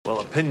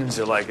Opinions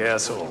are like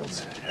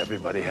assholes.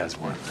 Everybody has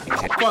one.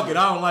 Fuck it,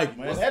 I don't like it,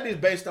 Man, that is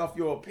based off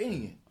your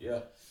opinion. Yeah.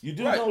 You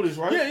do know this,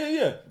 right?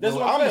 Yeah. That's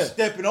Well, what I'm I'm saying.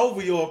 stepping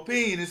over your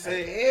opinion and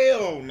say,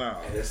 hell no.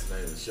 Hey, that's the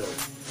name of the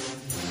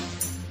show.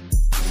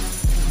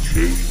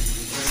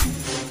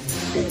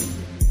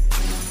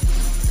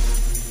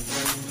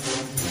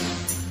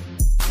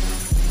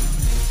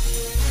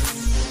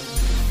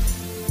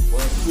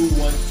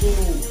 One, two.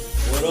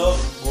 What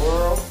up,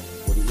 world?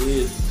 What it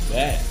is,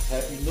 back.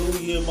 Happy New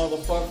Year,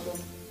 motherfucker.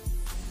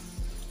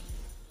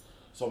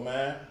 So,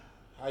 man,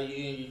 how you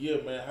end your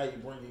year, man? How you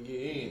bring your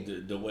year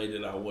in? The way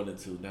that I wanted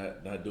to,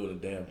 not doing a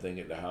damn thing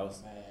at the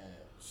house. Man,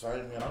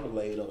 same, man. I'm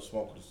laid up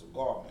smoking a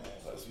cigar, man.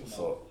 That's You what's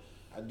know, up.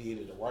 I did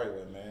it the right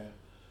way, man.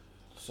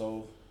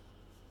 So,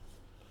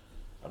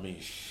 I mean,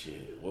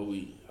 shit.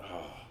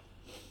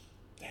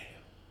 Damn.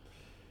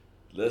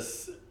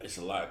 It's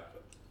a lot.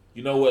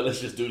 You know what? Let's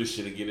just do this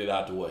shit and get it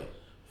out the way.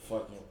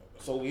 fucking.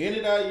 So we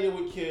ended our year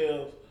with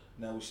Kels.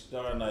 Now we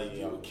starting our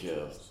year with with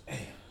Kels. Kels. Damn.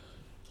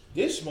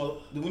 This month,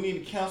 do we need to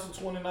cancel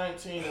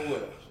 2019 or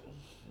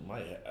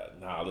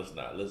what? Let's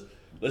not.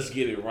 Let's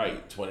get it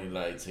right.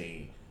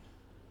 2019.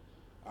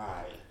 All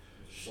right.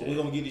 So we're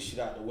gonna get this shit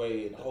out the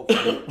way and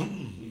hopefully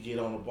we get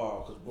on the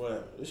ball. Cause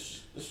bro,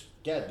 this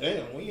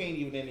goddamn, we ain't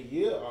even in the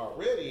year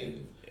already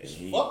and it's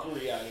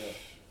fuckery out here.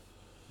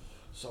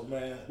 So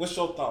man, what's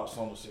your thoughts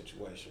on the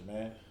situation,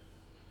 man?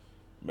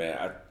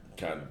 Man,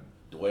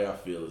 the way I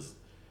feel is,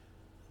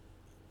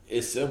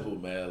 it's simple,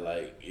 man.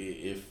 Like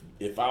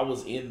if I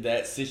was in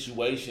that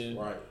situation,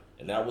 Right.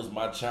 and that was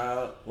my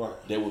child, Right.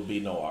 there would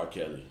be no R.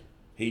 Kelly.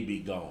 He'd be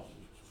gone,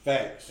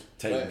 Facts.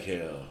 taken Facts.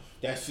 care of.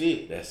 That's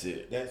it. That's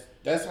it.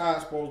 That's how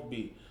it's supposed to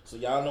be. So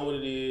y'all know what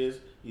it is.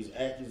 These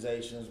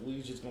accusations,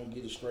 we just gonna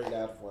get it straight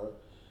out for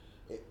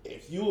her.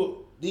 If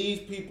these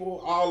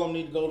people, all of them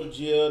need to go to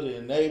jail. The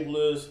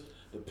enablers,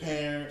 the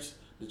parents,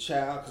 the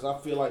child, because I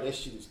feel like that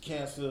shit is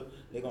cancer.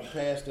 They're gonna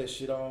pass that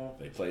shit on.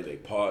 They play their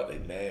part. They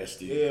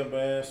nasty. Yeah,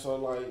 man. So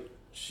like,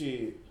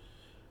 shit.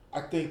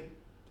 I think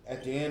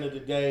at the end of the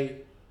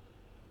day,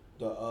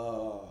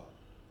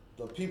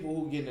 the people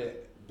who get the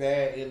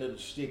bad end of the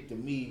stick to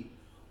me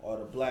are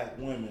the black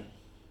women,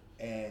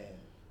 and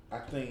I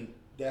think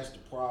that's the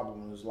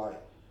problem. Is like,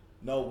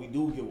 no, we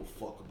do give a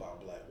fuck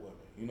about black women.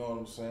 You know what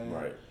I'm saying?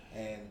 Right.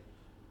 And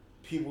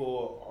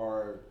people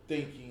are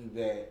thinking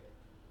that,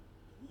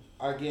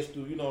 I guess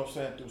through, you know what I'm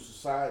saying, through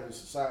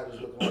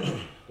society's looking like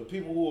the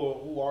people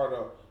who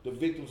are the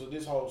victims of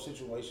this whole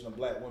situation of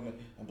black women,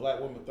 and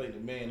black women think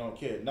that men don't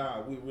care.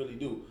 Nah, we really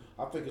do.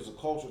 I think it's a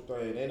cultural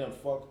thing. They done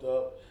fucked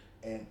up,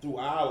 and through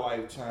our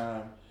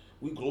lifetime,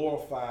 we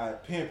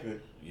glorified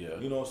pimping. Yeah.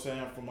 You know what I'm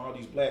saying? From all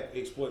these black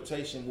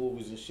exploitation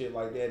movies and shit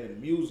like that,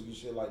 and music and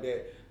shit like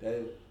that.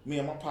 That me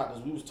and my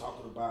partners, we was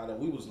talking about it.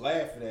 We was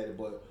laughing at it,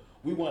 but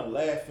we weren't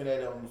laughing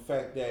at it on the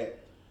fact that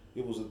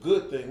it was a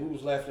good thing. We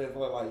was laughing at it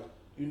like,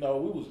 you know,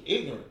 we was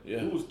ignorant.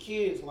 Yeah. We was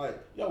kids like,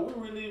 yo, we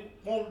really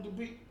wanted to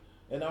be.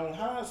 And on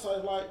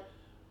hindsight, like,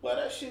 well,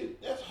 that's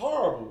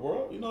horrible,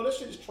 bro. You know, that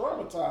shit is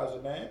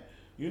traumatizing, man.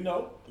 You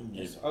know?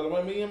 Yeah. I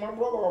mean, me and my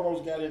brother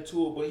almost got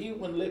into it, but he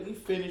wouldn't let me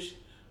finish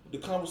the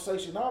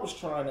conversation I was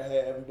trying to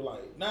have and be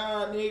like,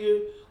 nah,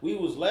 nigga, we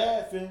was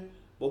laughing,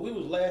 but we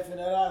was laughing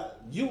at our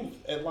youth.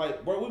 And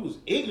like, bro, we was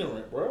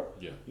ignorant, bro.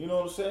 Yeah. You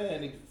know what I'm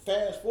saying? And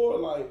fast forward,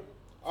 like,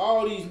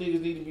 all these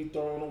niggas need to be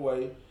thrown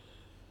away.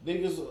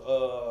 Niggas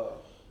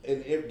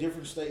in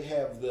different states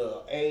have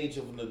the age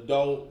of an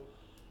adult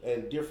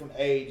at different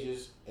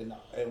ages, and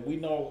we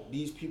know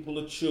these people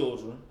are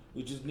children.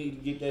 We just need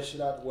to get that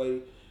shit out the way.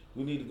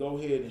 We need to go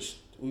ahead and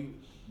we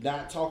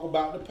not talk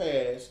about the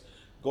past.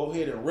 Go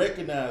ahead and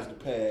recognize the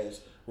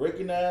past.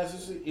 Recognize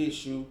it's an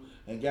issue,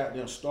 and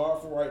goddamn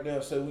start from right now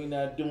and say we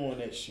not doing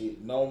that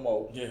shit no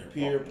more. Yeah,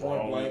 Period.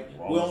 Point blank.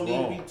 We don't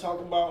need to be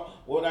talking about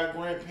what our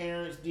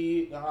grandparents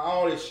did.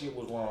 All that shit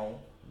was wrong.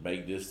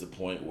 Make this the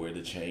point where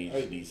the change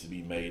needs to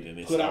be made, and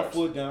it Put starts. our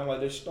foot down like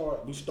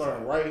we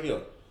starting right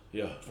here.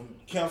 Yeah. From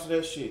cancel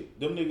that shit.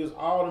 Them niggas,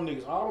 all them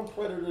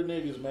predator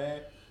niggas, man,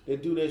 they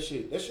do that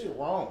shit. That shit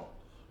wrong.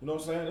 You know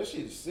what I'm saying? That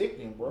shit is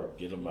sickening, bro.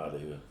 Get them out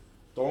of here.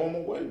 Throw them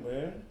away,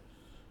 man.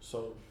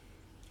 So,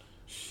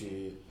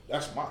 shit,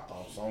 that's my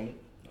thoughts on it.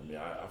 I mean,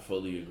 I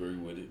fully agree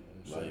with it.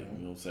 Like, you know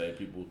what I'm saying?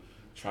 People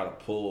try to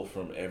pull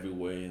from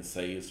everywhere and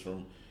say it's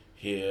from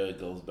here,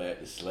 it goes back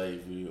to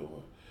slavery,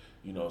 or,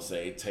 you know what I'm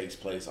saying, it takes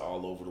place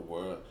all over the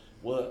world.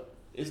 Well,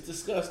 it's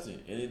disgusting,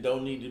 and it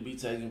don't need to be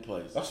taking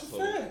place. That's a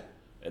fact.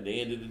 At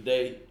the end of the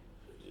day,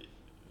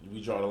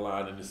 we draw the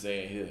line in the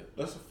sand here.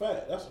 That's a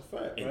fact. That's a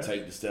fact, and man.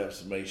 take the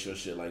steps to make sure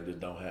shit like this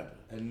don't happen.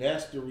 And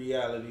that's the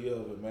reality of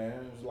it, man.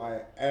 It was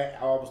like,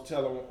 I was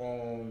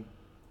telling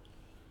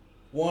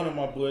one of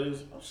my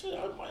buddies, shit,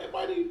 it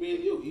might even be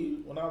you, E,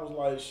 when I was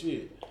like,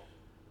 shit,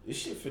 this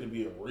shit finna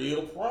be a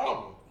real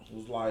problem. It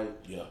was like,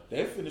 yeah,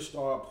 they finna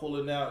start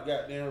pulling out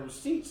goddamn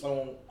receipts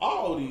on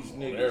all these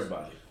niggas.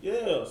 Everybody.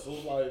 Yeah, so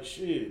it's like,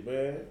 shit,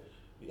 man.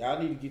 Y'all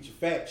need to get your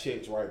fact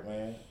checks right,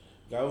 man.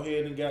 Go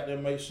ahead and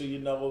goddamn make sure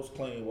your nose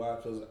clean. Why?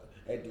 Because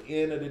at the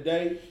end of the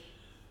day,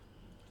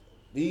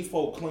 These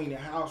folk clean the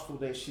house for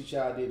that shit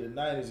y'all did in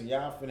the 90s, and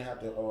y'all finna have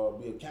to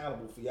be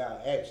accountable for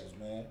y'all actions,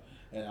 man.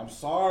 And I'm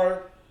sorry,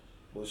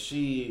 but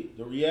shit,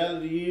 the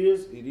reality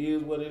is, it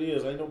is what it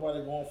is. Ain't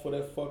nobody going for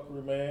that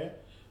fuckery, man.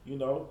 You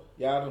know,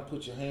 y'all done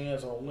put your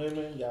hands on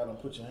women, y'all done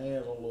put your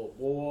hands on little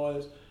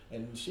boys,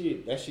 and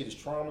shit, that shit is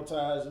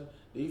traumatizing.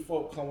 These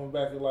folk coming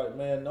back and like,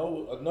 man,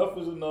 no, enough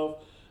is enough,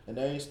 and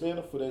they ain't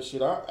standing for that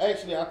shit. I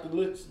actually, after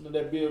listening to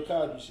that Bill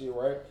Cosby shit,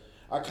 right,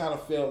 I kind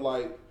of felt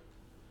like,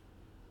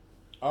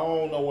 I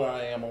don't know where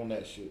I am on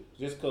that shit,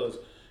 just because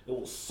it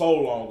was so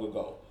long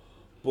ago.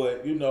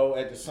 But, you know,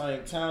 at the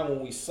same time,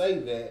 when we say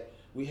that,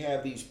 we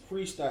have these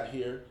priests out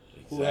here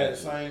who had the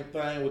same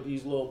thing with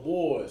these little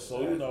boys.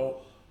 So, you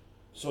know,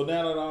 so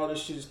now that all this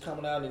shit is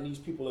coming out and these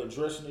people are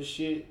addressing this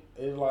shit,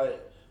 it's like,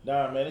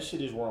 nah, man, this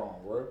shit is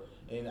wrong, bro.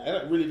 And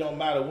it really don't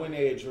matter when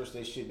they address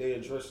that shit, they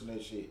addressing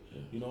that shit.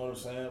 You know what I'm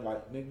saying?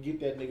 Like, nigga, get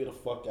that nigga the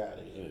fuck out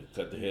of here. Yeah,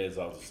 cut the heads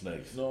off the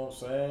snakes. You know what I'm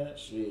saying?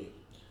 Shit.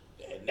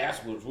 And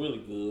that's what's really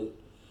good.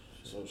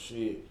 So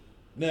shit.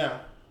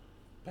 Now,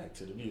 back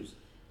to the music.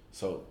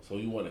 So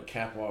you want to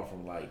cap off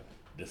from like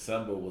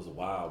December was a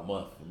wild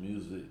month for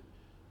music.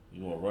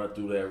 You want to run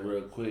through that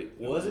real quick?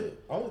 Was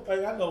it? Only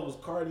thing I know was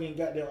Cardi and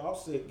goddamn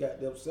Offset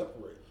goddamn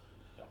separate.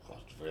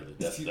 Really?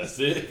 That's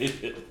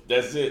it.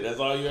 That's it. That's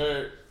all you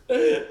heard.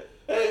 Hey.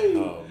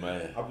 Oh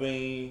man. I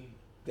mean,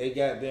 they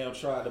goddamn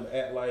tried to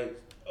act like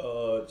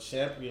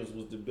Champions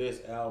was the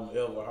best album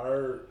ever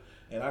heard,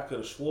 and I could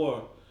have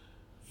swore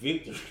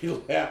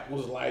Victory Lap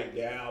was like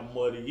the album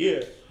of the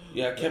year.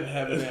 Yeah, I kept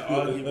having that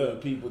argument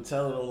with people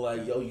telling them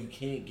like, yo, you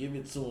can't give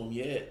it to them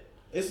yet.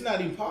 It's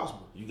not even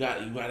possible. You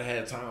gotta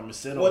have time to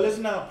sit on Well, it. it's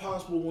not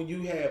possible when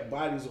you have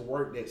bodies of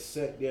work that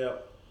sat there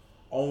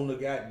on the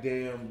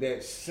goddamn,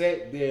 that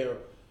sat there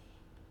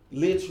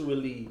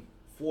literally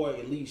for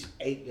at least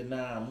 8 to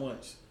 9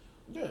 months.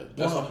 Yeah,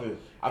 Bumping.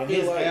 I And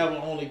feel his like,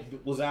 album only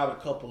was out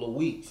a couple of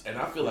weeks. and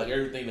I feel like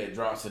everything that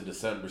drops in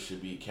December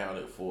should be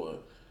accounted for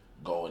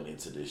going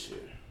into this year.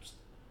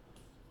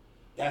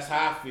 That's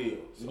how I feel.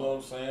 You know what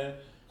I'm saying?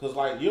 Because,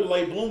 like, you're a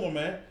late bloomer,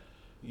 man.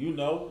 You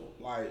know,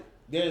 like,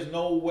 there's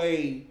no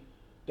way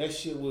that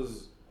shit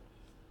was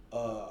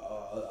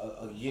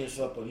against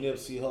up a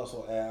Nipsey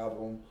Hussle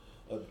album,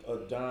 a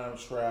Dime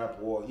Trap,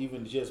 or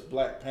even just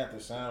Black Panther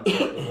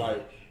soundtrack. It's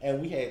like,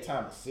 and we had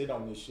time to sit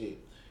on this shit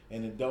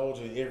and indulge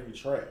in every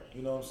track.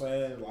 You know what I'm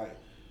saying? Like,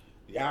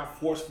 y'all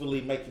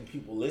forcefully making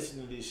people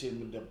listen to this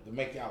shit to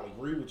make y'all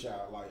agree with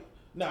y'all. Like,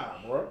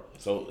 nah, bro.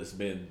 So it's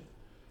been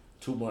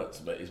 2 months,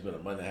 but it's been a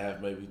month and a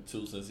half, maybe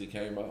 2 since it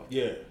came out.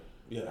 Yeah,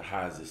 yeah.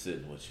 How is it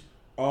sitting with you?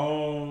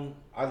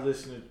 I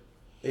listened.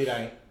 It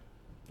ain't.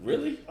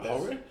 Really?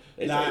 Already?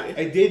 Nah,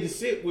 it didn't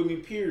sit with me.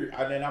 Period.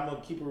 And then I'm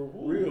gonna keep it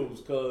real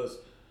because,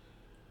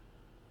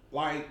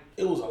 like,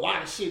 it was a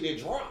lot of shit that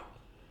dropped.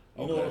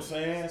 You know what I'm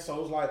saying? So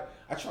it was like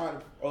I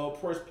tried to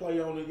press play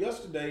on it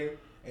yesterday,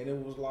 and it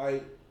was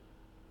like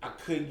I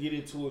couldn't get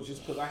into it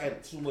just because I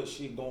had too much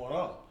shit going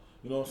on.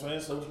 You know what I'm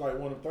saying? So it's like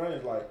one of the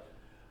things. Like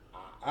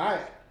I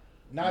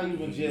not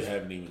even you just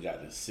haven't even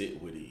got to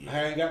sit with it yet.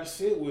 I ain't got to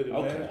sit with it,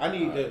 man. I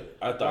need to.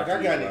 I thought like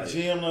I got the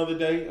gym the other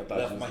day. I thought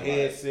left you my was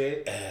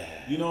headset.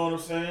 You know what I'm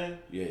saying?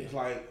 Yeah. It's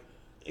like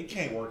it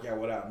can't work out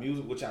without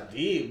music, which I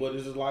did. But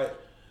it's just like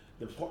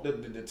the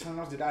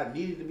times that I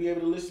needed to be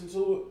able to listen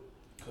to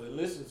it, couldn't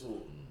listen to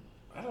it.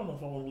 I don't know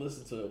if I want to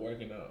listen to it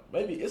working out.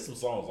 Maybe it's some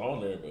songs on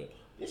there, but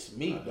It's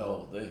me not the though.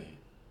 whole thing.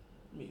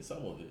 I mean, some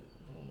of it.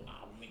 I don't know.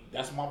 I mean,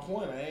 that's my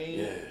point. I ain't.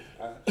 Yeah.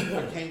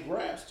 I can't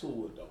grasp to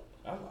it though.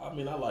 I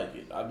mean, I like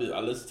it. I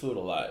listen to it a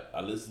lot. I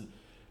listen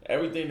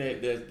everything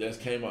that's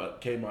came out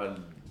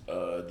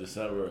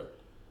December.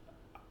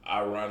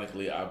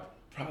 Ironically, I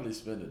probably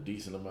spent a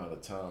decent amount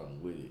of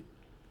time with it.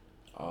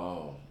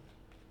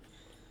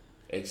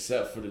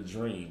 Except for The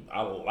Dream,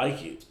 I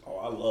like it. Oh,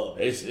 I love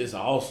it. It's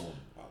awesome.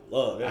 I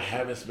love it. I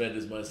haven't spent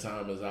as much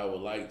time as I would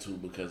like to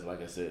because,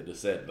 like I said,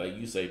 like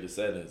you say, the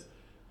settings.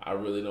 I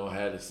really don't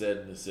have the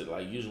setting to sit.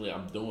 Like usually,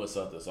 I'm doing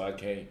something, so I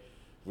can't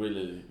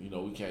really,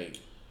 we can't.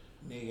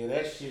 Nigga,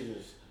 that shit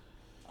is.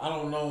 I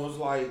don't know. It's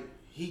like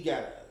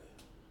that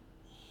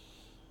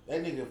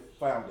nigga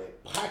found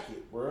that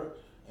pocket, bro,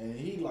 and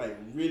he like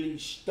really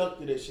stuck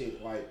to that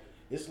shit. Like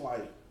it's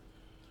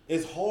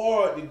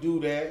hard to do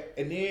that.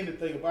 And then the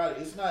thing about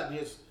it, it's not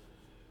just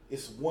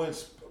it's one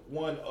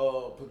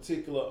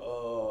particular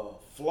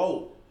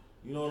flow.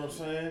 You know what I'm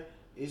saying?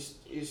 It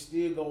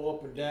still go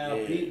up and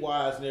down, beat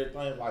wise and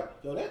everything. Like,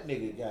 yo, that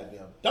nigga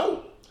goddamn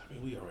dope. I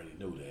mean, we already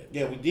knew that.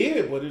 Yeah, we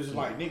did, but it's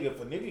like, nigga, if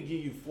a nigga give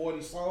you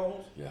 40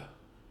 songs, Yeah.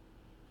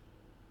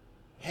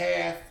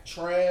 half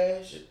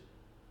trash.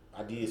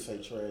 I did say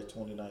trash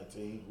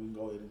 2019. We can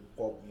go ahead and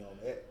quote me on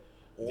that.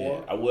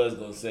 Or I was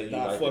gonna say you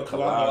Nah, like the fuck collage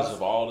Clubhouse.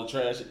 of all the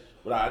trash,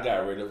 but I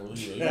got rid of them.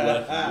 You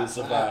left them to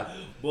survive.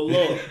 But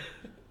look,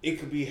 it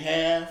could be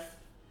half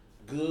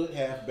good,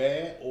 half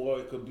bad, or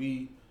it could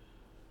be,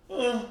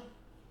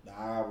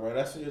 nah, bro,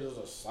 that shit is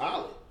a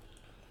solid.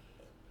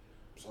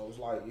 So it's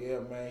like, yeah,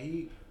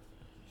 man,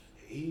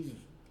 he's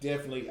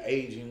definitely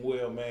aging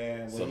well,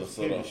 man. When he's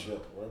finished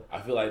up, bro.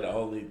 I feel like the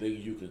only thing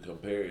you can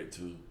compare it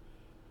to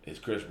It's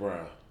Chris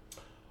Brown.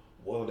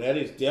 Well, that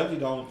is definitely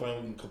the only thing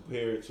we can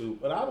compare it to.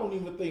 But I don't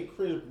even think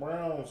Chris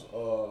Brown's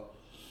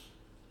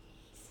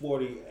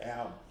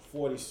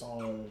 40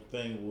 song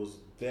thing was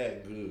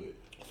that good.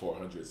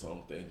 400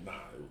 song thing. Nah,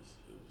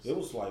 It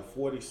was like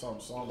 40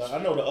 something songs.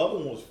 I know the other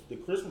one was the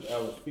Christmas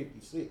album was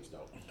 56 though.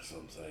 That's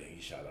what I'm saying.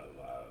 He shot out a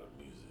lot of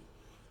music.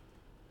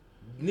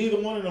 Neither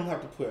one of them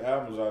have to put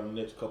albums out in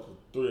the next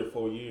 3 or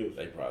 4 years.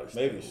 They probably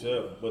maybe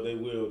still 7, but they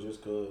will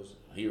just cause.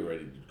 He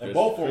already. And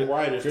both of them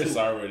writers Chris too.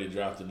 already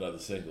dropped another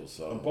single,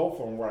 so And both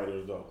of them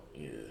writers though.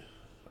 yeah.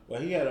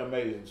 But he had an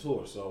amazing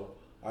tour, so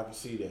I can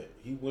see that.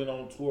 He went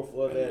on tour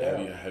for that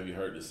album. Have you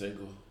heard the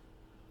single?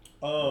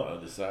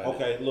 Undecided.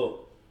 Okay,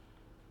 look.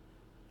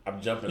 I'm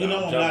jumping. You know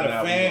out. I'm not a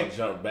out. fan. We're gonna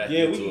jump back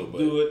Yeah, into we can it, but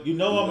do it. You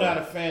know I'm we not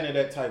gonna- a fan of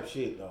that type of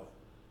shit though,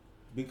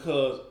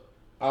 because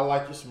I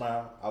like your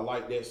smile. I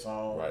like that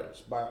song. Right.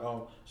 It's by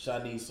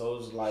Shanice. So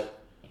it's like,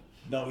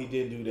 no, he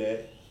didn't do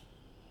that.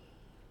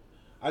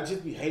 I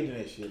just be hating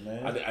that shit,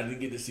 man. I didn't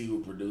get to see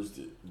who produced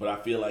it, but I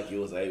feel like it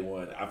was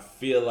A1. I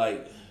feel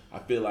like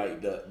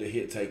the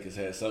hit takers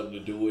had something to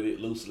do with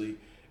it loosely,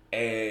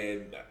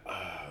 and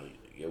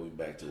yeah, we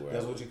back to where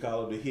That's I what was. you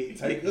call them, the hit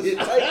takers. Hit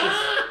takers.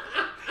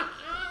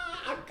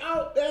 I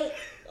caught that.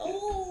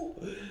 Oh,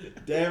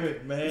 damn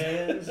it,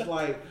 man! It's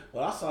like,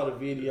 well, I saw the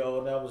video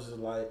and I was just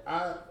like,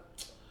 I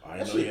that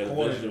didn't know he shit had a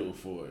corny. visual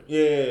for it. Yeah,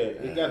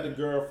 it got the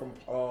girl from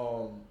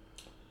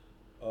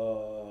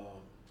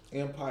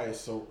Empire,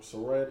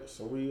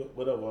 Soraya,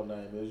 whatever her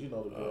name is. You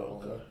know the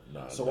girl. Okay.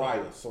 Nah,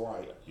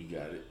 Soraya. You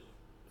got it.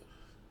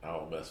 I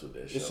don't mess with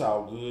that shit. It's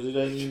all good. It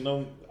ain't even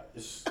no.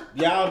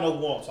 Y'all know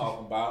who I'm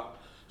talking about.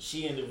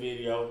 She in the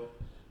video.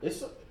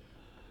 It's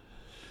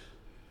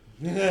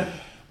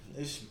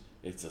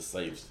It's a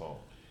safe song.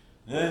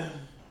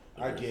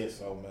 I guess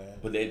so, man.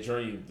 But that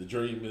dream, the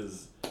dream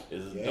is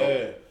Yeah,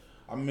 dope.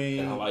 I mean,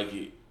 And I like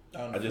it.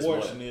 I just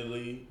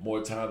unfortunately, want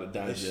more time to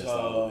digest it's,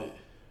 all of it.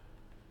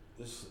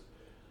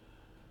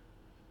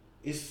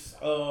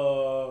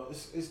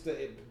 it's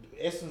the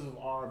essence of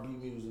R&B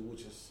music,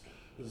 which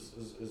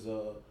is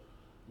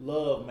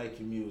love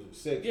making music,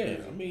 sex Yeah,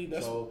 music. I mean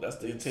that's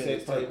the intended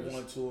sex tape purpose.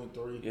 1, 2, and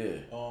 3. Yeah.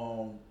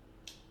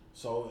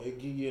 So it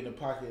give you in the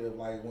pocket of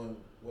like when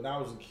I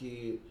was a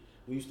kid,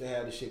 we used to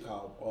have this shit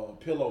called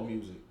pillow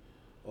music,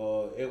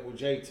 Edward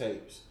J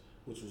tapes,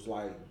 which was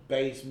like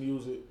bass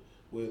music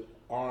with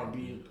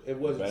R&B. It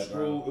wasn't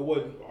Background. screwed.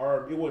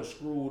 It wasn't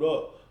screwed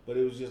up, but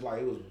it was just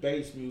like it was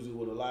bass music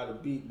with a lot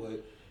of beat, but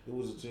it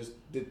was just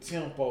the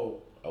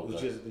tempo was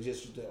Okay.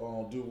 just to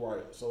do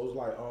right. So it was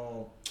like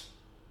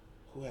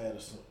who had a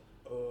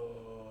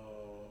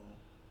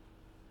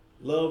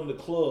Love in the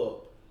Club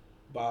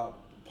by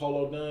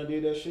Polo Dunn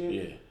did that shit.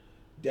 Yeah.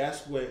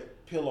 That's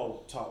what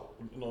pillow talk,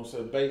 you know what I'm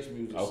saying, bass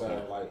music Okay.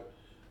 sound like.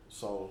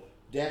 So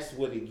that's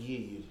what it give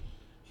you.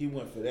 He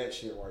went for that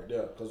shit right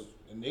there, because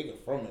a nigga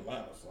from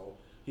Atlanta, so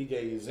he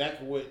gave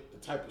exactly what the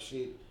type of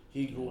shit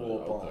he grew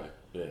up on. Okay.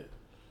 Bet.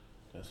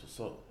 That's what's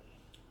up.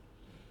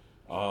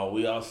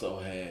 We also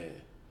had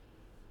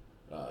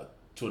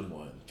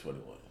 21.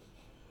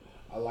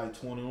 I like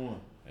 21.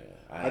 Yeah,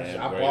 I I am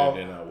bought-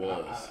 greater than I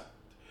was.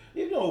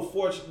 You know,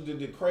 fortunately,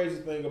 the crazy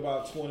thing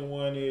about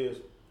 21 is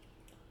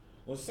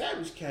when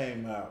Savage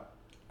came out,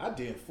 I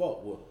didn't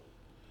fuck with him.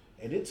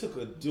 And it took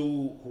a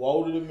dude who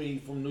older than me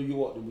from New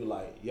York to be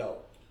like, yo,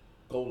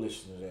 go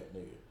listen to that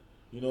nigga.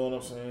 You know what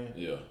I'm saying?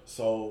 Yeah.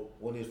 So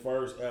when his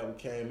first album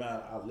came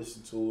out, I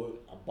listened to it.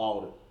 I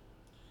bought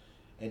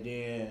it. And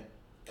then,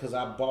 because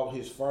I bought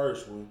his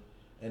first one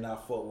and I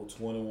fucked with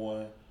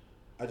 21,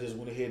 I just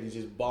went ahead and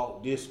just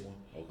bought this one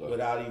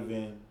without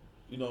even,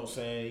 you know what I'm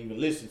saying, even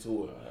listen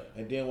to it. Right.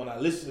 And then when I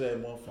listen to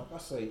that motherfucker, I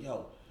say,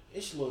 yo,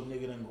 this little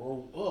nigga done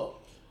grow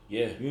up.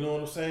 Yeah. You know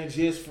what I'm saying?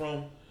 Just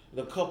from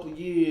the couple of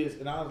years.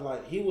 And I was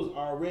like, he was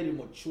already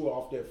mature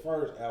off that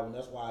first album.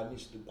 That's why I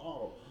initially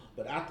bought him.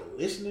 But after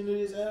listening to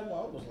this album,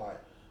 I was like,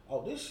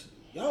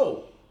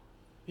 oh,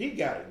 he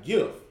got a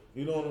gift.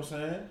 You know what I'm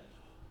saying?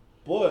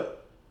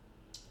 But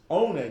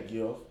on that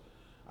gift,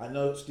 I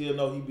still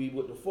know he be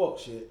with the fuck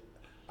shit.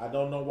 I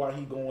don't know why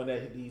he going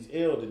at these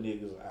elder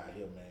niggas out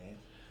here, man.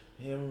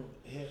 Him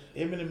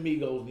and the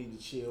Migos need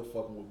to chill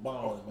fucking with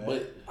Bones, man.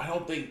 But I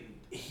don't think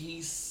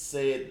he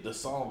said the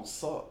song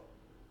sucked.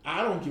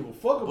 I don't give a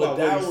fuck But about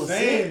that what he's was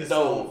saying it, the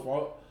though. song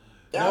for.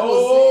 That No,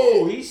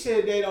 was it. he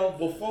said they don't.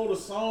 Before the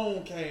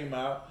song came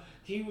out,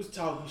 he was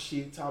talking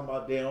shit, talking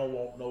about they don't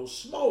want no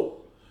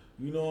smoke.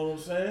 You know what I'm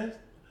saying?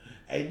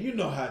 And you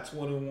know how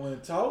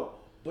 21 talk.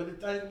 But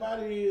the thing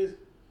about it is,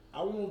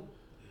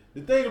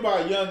 the thing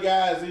about young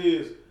guys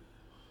is,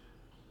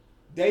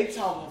 they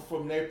talking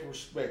from their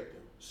perspective.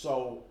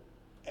 So,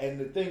 and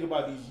the thing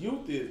about these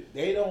youth is,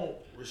 they don't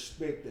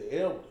respect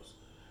the elders.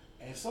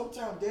 And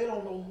sometimes they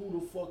don't know who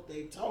the fuck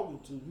they talking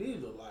to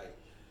neither. Like,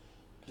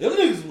 them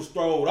niggas was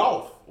throwed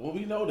off. Well,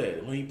 we know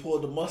that when he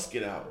pulled the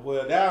musket out.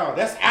 Well, now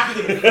that's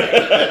after the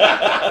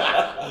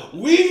fact.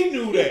 We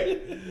knew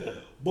that,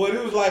 but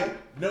it was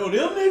like No,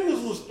 them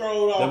niggas was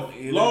thrown off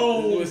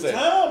long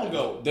time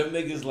ago. Them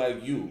niggas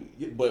like you,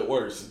 but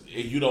worse.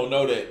 And you don't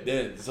know that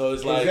then. So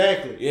it's like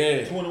Exactly.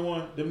 Yeah.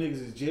 21. Them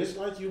niggas is just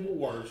like you, but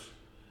worse.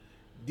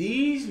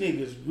 These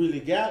niggas really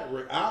got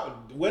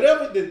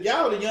whatever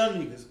y'all the young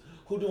niggas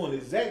who doing the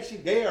exact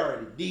shit they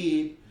already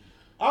did.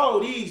 All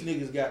these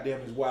niggas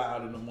goddamn is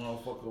wild in the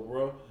motherfucker,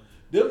 bro.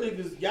 Them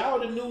niggas, y'all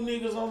the new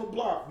niggas on the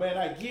block, man.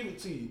 I give it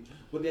to you.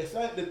 But the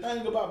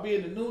thing about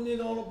being the new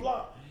nigga on the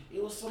block,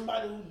 it was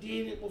somebody who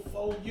did it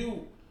before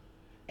you.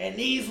 And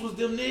these was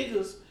them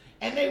niggas.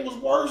 And they was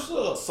worse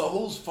up. So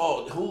whose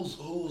fault?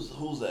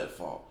 Who's at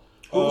fault?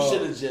 Who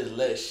should have just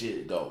let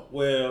shit go?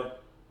 Well,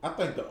 I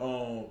think the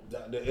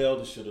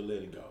elder should have let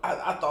it go.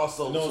 I thought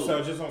so You know too. what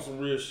I'm saying? Just on some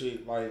real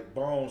shit. Like,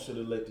 Bones should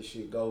have let the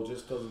shit go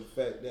just because of the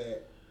fact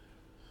that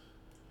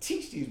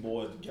teach these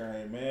boys the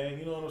game, man.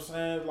 You know what I'm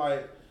saying?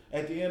 Like,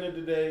 at the end of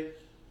the day,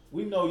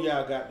 we know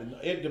y'all got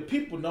the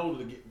people know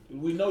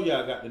we know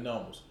y'all got the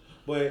numbers.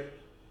 But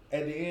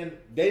at the end,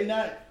 they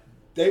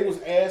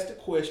was asked a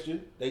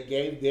question, they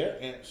gave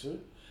their answer,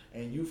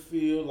 and you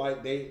feel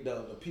like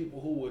the people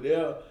who were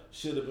there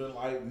should have been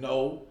like,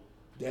 no,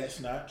 that's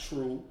not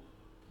true.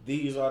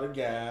 These are the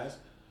guys.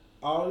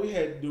 All we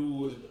had to do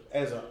was,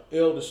 as an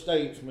elder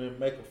statesman,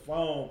 make a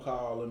phone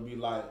call and be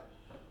like,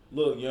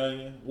 look,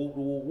 youngin, whoop,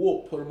 whoop,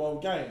 whoop, put them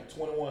on game.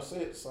 21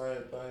 said the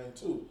same thing,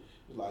 too.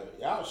 It's like,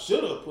 y'all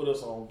should have put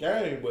us on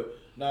game, but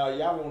now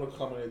y'all want to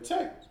come and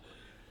attack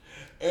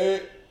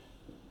us.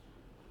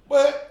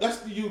 But that's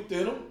the youth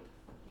in them.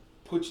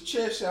 Put your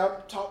chest out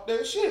and talk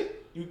that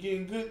shit. You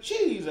getting good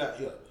cheese out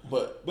here.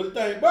 But the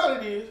thing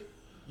about it is,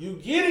 you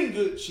getting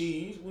good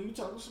cheese when you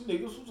talking to some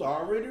niggas who's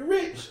already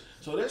rich.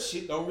 So that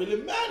shit don't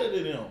really matter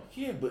to them.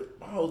 Yeah, but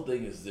my whole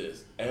thing is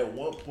this. At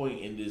one point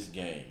in this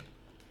game,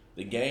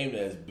 the game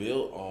that's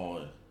built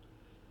on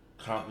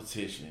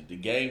competition, the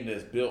game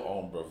that's built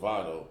on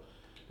bravado,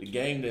 the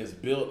game that's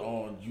built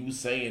on you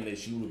saying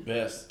that you the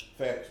best.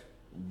 Facts.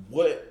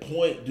 What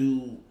point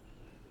do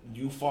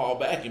you fall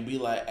back and be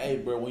like, hey,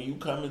 bro, when you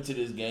come into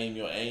this game,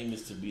 your aim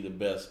is to be the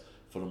best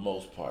for the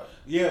most part?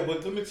 Yeah,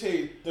 but let me tell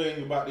you the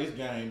thing about this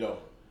game, though,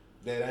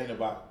 that ain't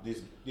about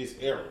this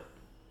era.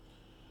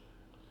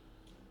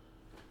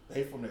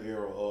 They from the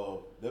era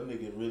of them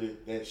niggas really,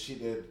 that shit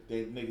that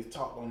they niggas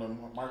talk on the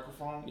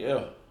microphone. Yeah.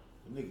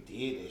 Them niggas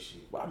did that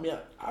shit. Well, I mean,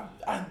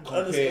 I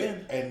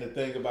understand. And the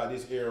thing about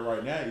this era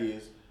right now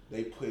is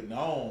they putting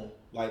on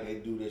like they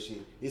do that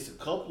shit. It's a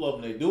couple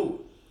of them that do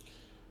it.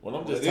 Well,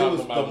 I'm just But talking it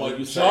was about the when you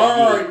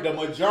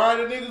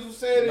majority of niggas who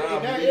said it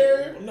in that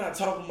area. I'm not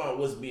talking about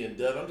what's being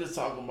done. I'm just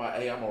talking about,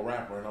 hey, I'm a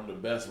rapper and I'm the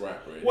best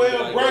rapper. And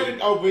Well,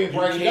 like, being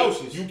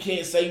braggadocious. You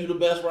can't say you the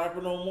best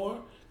rapper no more?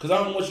 Because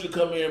I don't want you to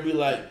come here and be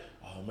like,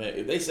 oh, man,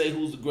 if they say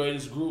who's the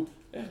greatest group,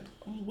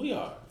 we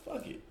are.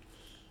 Fuck it.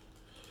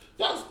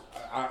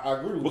 I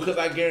agree with Because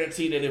I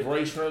guarantee that if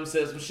Ray Shrimp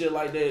said some shit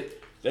like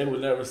that, they would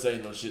never say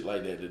no shit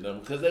like that to them.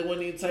 Because they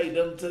wouldn't even take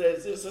them to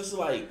that. It's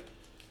like,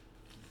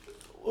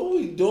 what are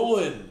we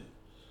doing?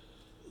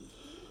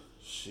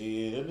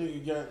 Shit, that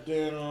nigga got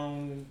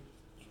down.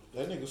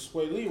 That nigga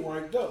Sway Lee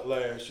ranked up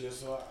last year,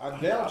 so I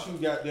doubt you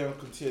got them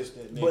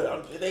contestant.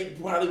 But they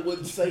probably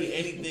wouldn't say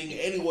anything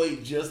anyway,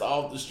 just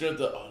off the strength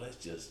of, oh, that's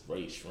just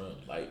Ray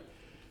Shrimp. Like,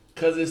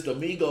 cause it's the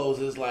Migos.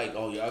 It's like,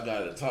 oh, y'all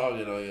got a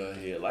target on your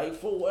head. Like,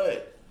 for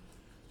what?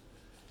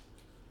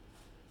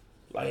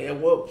 Like, at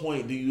what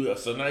point do you?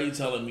 So now you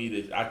telling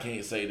me that I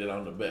can't say that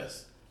I'm the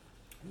best?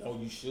 No,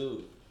 you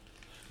should,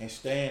 and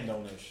stand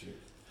on that shit.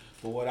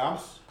 But what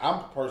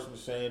I'm personally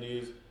saying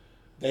is,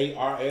 they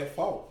are at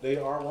fault. They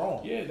are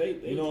wrong. Yeah, they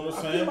you know what I'm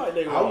I saying? feel like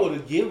they I wrong. would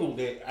have giggled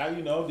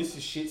that. This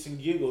is shits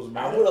and giggles,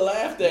 man. I would have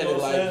laughed at You know it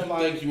what I'm like, saying?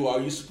 you think you are.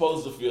 You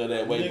supposed to feel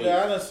that way. Nigga, But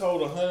I done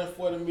sold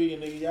 140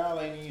 million, nigga. Y'all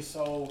ain't even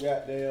sold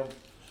goddamn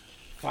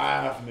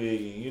 5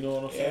 million. You know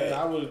what I'm saying?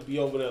 Yeah. I would be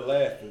over there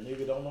laughing.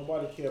 Nigga, don't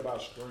nobody care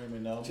about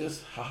streaming numbers.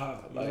 just, haha.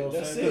 You know Like, what I'm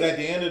that's saying? Because it. at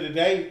the end of the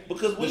day,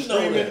 Because we the know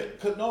streaming, that.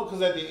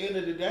 because at the end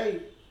of the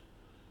day,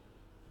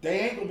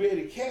 they ain't gonna be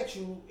able to catch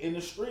you in the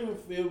streaming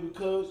field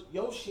because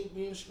your shit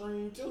being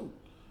streamed too.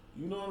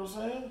 You know what I'm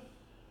saying?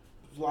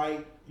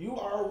 Like, you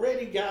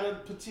already got a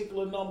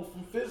particular number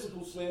from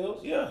physical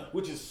sales, Yeah.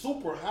 which is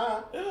super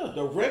high. Yeah.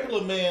 The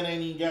regular man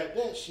ain't even got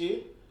that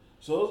shit.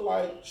 So it's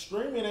like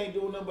streaming ain't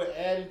doing nothing but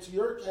adding to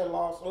your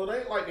catalog. So it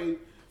ain't like they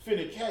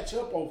finna catch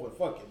up over a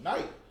fucking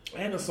night.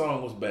 And the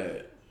song was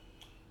bad.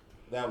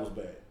 That was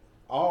bad.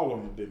 All of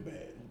them have been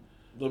bad.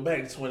 The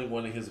back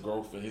 21 and his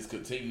growth and his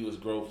continuous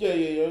growth. Yeah.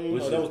 You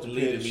Which know, that is was the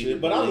leading petty me shit. to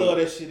But I believe- love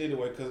that shit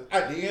anyway, because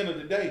at the end of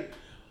the day,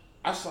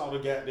 I saw the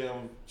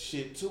goddamn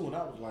shit too, and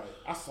I was like,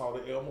 I saw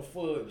the Elmer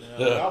Fudd.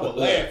 I was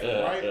laughing,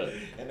 right?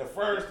 And the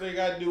first thing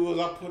I do was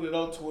I put it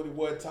on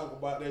 21, talk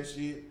about that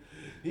shit.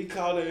 He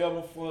called it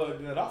Elmer Fudd,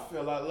 and I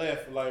felt like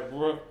laughing, like,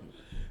 bro,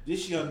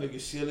 this young nigga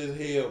shit as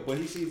hell, but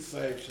he see the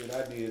same shit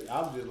I did.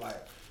 I was just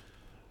like,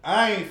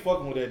 I ain't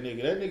fucking with that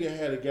nigga. That nigga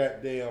had a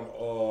goddamn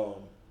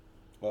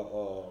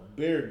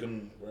bear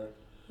gun, bro.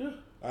 Yeah.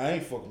 I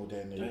ain't fucking with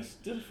that nigga. That's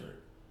different.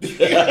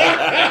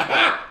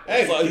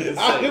 Hey, all you can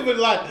say. I been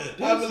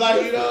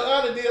like, you know,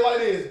 I done did like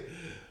this.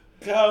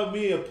 Call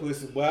me a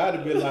pussy, boy. I'd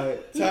have been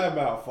like, time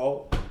out,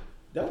 folks.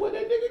 That's what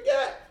that nigga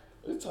got.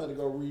 It's time to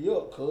go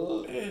re-up,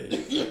 cuz.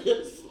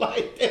 It's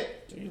like that.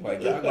 You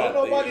like, y'all got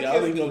nobody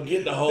y'all ain't gonna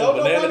get the whole don't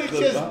banana nobody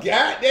clip, just huh?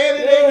 got that and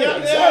they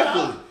got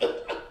exactly.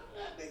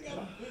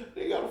 that.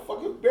 They got a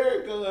fucking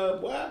berry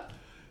gun, boy.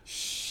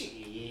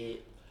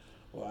 Shit.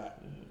 Boy.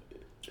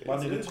 My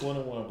nigga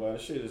 21, boy.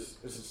 That shit is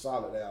it's a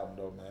solid album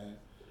though, man.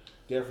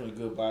 Definitely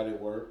good body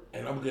work.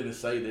 And I'm gonna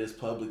say this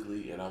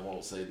publicly, and I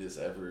won't say this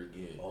ever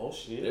again. Oh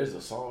shit. There's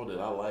a song that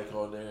I like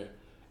on there,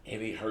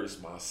 and it hurts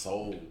my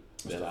soul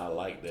that I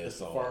like that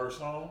song. First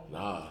song?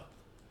 Nah,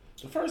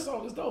 the first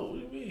song is dope.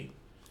 What do you mean?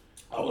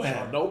 I was would have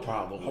trying- no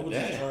problem I with was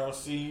just that. trying to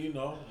see, you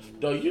know.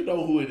 Though you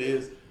know who it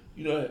is.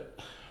 You know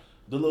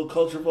the little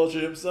culture vulture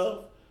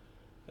himself.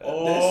 That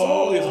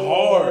song is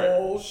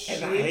hard,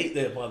 Shit. and I hate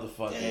that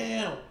motherfucker.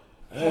 Damn.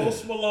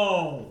 Post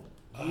Malone.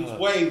 He's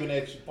waving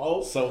at you,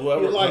 Post. So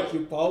whoever he like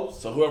you,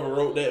 Post. So whoever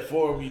wrote that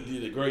for him, he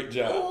did a great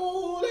job.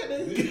 Oh, that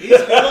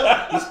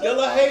nigga. He's still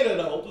a hater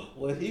though.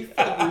 When he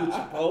fucking with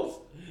you, Post.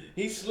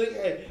 He's slick.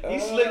 Hey,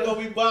 he's slick gonna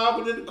be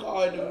bobbing in the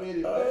car in a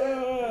minute.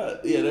 Man.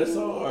 Yeah, that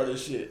song hard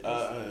as shit.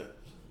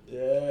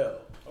 Yeah.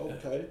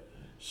 Okay.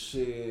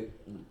 Shit.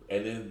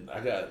 And then I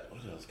got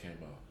what else came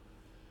out?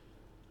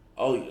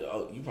 Oh,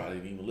 you probably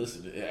didn't even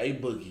listen to it. A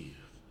Boogie.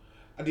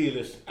 I did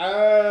listen.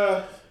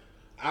 I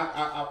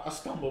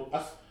stumbled.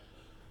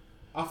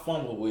 I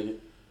fumbled with it.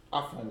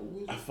 I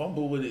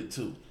fumble with it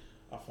too.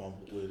 I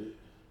fumbled with it.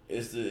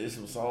 It's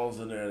some songs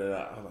in there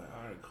that I'm like,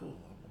 all right, cool.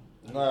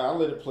 Nah, I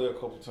let it play a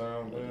couple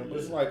times, man. But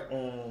it's like,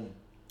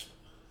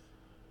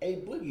 A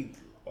Boogie,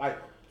 like,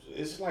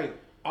 it's like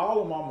all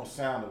of them almost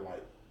sounded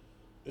like,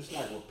 it's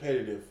like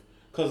repetitive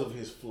because of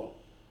his flow.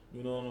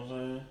 You know what I'm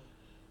saying?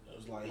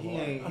 It's like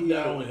I'm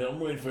down with him. I'm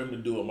waiting for him to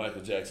do a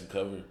Michael Jackson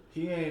cover.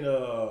 He ain't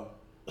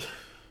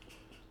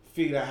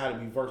figured out how to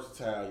be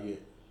versatile yet.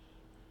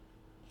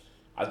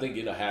 I think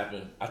it'll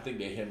happen. I think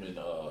that him and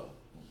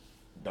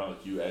Don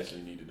Q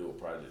actually need to do a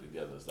project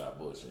together and stop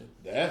bullshitting.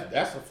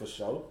 That's a for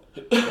sure.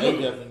 They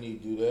definitely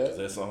need to do that.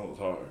 That song was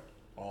hard.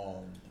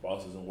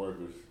 Bosses and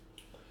Workers.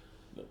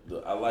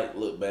 I like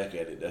look back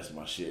at it. That's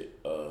my shit.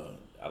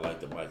 I like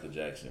the Michael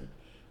Jackson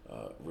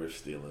riff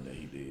stealing that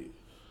he did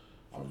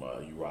from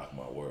 "You Rock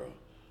My World."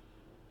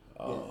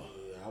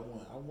 Yeah,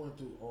 I went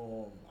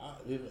through.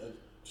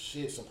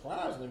 Shit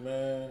surprised me,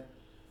 man.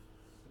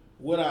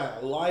 What I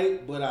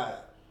liked, but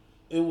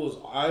it was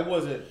alright.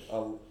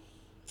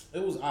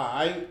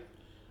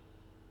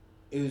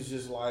 It was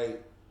just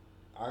like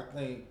I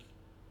think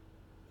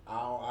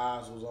all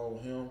eyes was on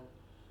him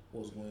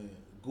was when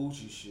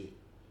Gucci shit.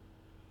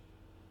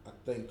 I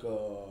think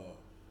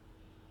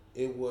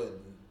it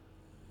wasn't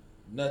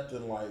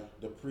nothing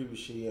like the previous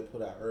shit he had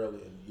put out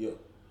earlier in the year.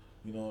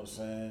 You know what I'm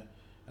saying?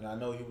 And I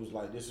know he was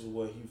like, this is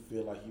what he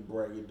feel like he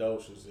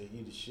braggadocious and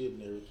he the shit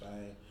and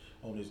everything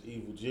on his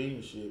Evil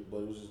Genius shit, but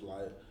it was just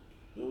like,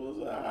 it was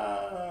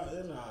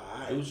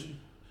alright. Gucci?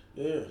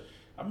 Yeah.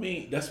 I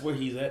mean, that's where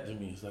he's at to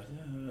me. It's like,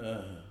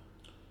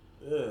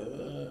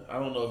 I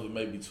don't know if it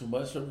may be too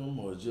much of him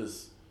or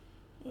just,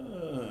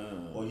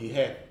 Or he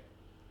happy.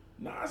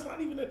 Nah, it's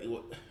not even that.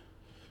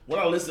 When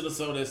I listen to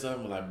some of that stuff,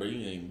 I'm like, bro,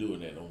 you ain't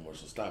doing that no more,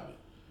 so stop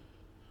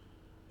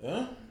it.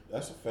 Yeah,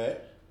 that's a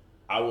fact.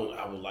 I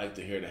would like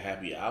to hear the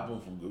Happy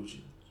album from Gucci.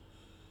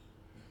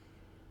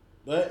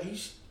 But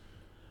he's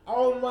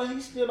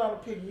still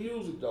not to pick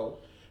music though.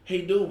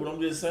 He do, but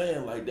I'm just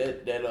saying, like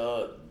that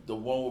the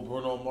one with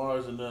Bruno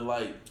Mars and then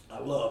like I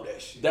love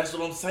that shit. that's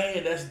what I'm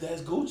saying. That's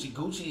Gucci.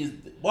 Gucci is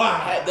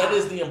Wow. that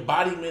is the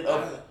embodiment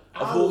of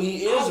who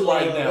he is I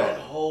right love now. That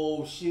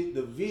whole shit,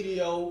 the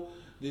video,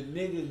 the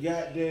niggas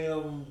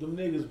goddamn, them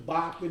niggas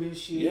bopping and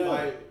shit. Yeah.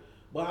 Like,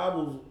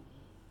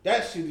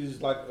 that shit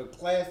is like a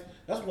class.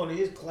 That's one of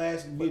his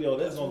classic videos.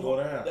 That's gonna go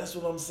down. That's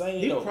what I'm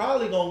saying. He though.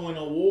 probably gonna win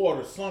an award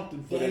or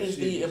something for That that is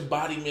shit. the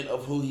embodiment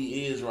of who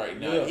he is right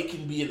now. Yeah. It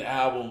can be an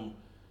album.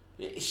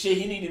 Shit,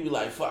 he need to be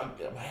like, fuck,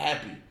 I'm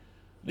happy.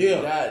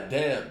 Yeah. God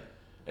damn.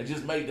 And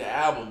just make the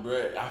album,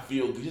 bro. I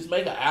feel good. Just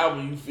make an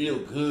album you feel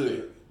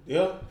good.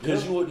 Yeah.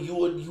 Because you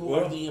Yeah.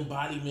 are the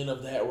embodiment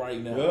of that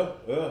right now.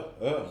 Yeah.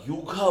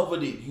 You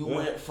covered it. You Yeah.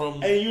 went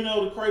from... And you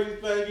know the crazy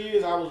thing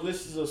is, I was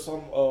listening to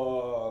some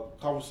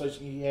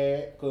conversation he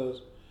had,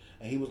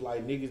 and he was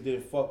like, niggas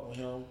didn't fuck with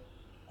him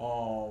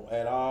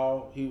at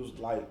all. He was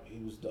like, he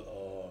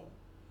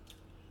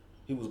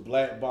was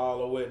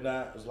blackballed or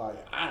whatnot. It's like,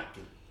 I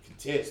can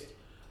contest.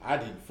 I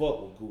didn't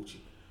fuck with Gucci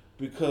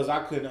because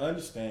I couldn't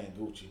understand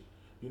Gucci.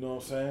 You know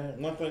what I'm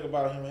saying? One thing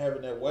about him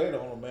having that weight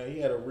on him, man, he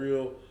had a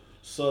real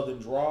southern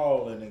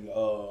drawl and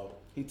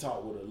he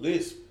talked with a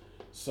lisp.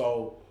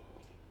 So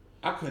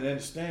I couldn't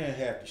understand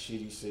half the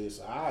shit he said.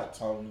 So I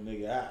told the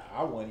nigga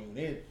I wasn't even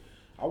in.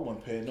 I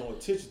wasn't paying no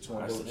attention to him.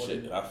 That's some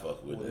shit that I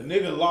fuck with. When the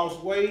nigga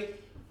lost weight,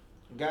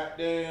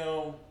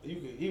 goddamn,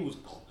 he was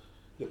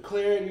the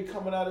clarity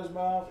coming out of his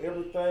mouth,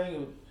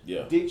 everything,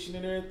 Yeah. diction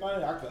and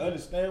everything. I could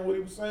understand what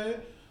he was saying.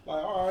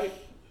 Like, all right,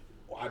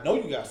 well, I know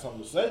you got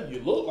something to say.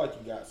 You look like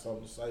you got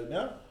something to say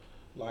now.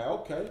 Like,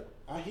 okay,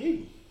 I hear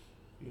you.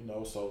 You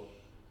know, so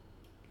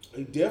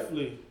he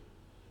definitely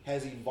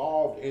has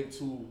evolved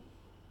into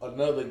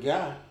another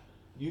guy.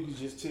 You can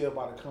just tell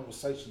by the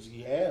conversations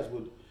he has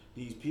with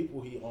these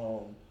people. He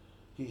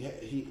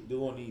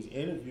doing these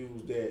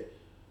interviews that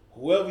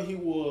whoever he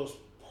was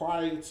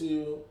prior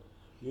to,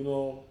 you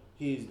know,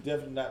 he's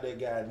definitely not that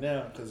guy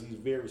now because he's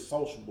very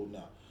sociable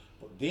now.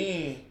 But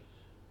then,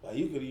 like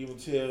you could even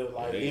tell,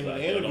 like in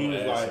the interview,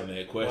 don't like, ask him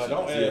that question.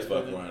 don't He'll ask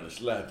fuck him around and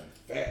slap him.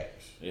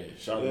 facts. Yeah,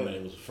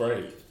 Charlamagne was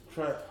afraid.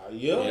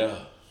 Yeah.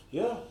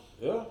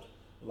 Yeah.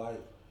 Like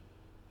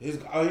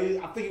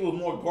I think he was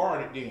more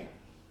guarded then.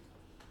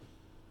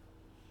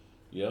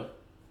 Yeah.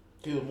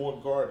 He was more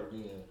guarded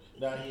then.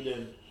 Now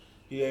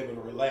he able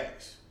to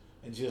relax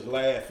and just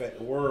laugh at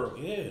the world,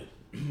 Yeah.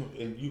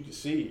 and you can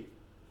see it.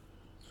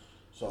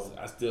 So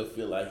I still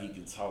feel like he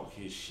can talk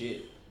his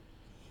shit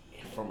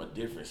from a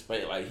different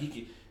space. Like he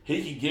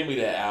can give me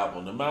that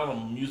album. The amount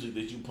of music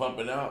that you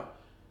pumping out,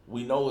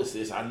 we know it's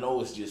this. I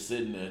know it's just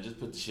sitting there. Just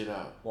put the shit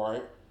out.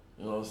 right.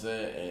 You know what I'm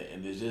saying?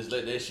 And then just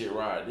let that shit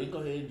ride. Then go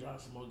ahead and drop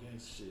some more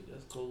gangster shit.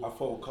 That's cool. I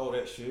fuck with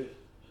Kodak shit.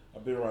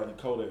 I've been writing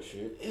Kodak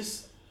shit.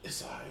 It's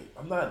alright.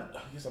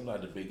 I guess I'm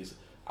not the biggest.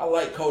 I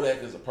like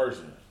Kodak as a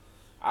person.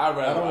 I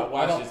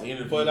watch his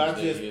interviews. But I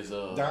than just his,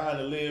 Dying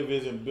to Live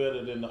isn't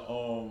better than the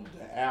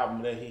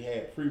album that he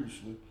had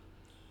previously.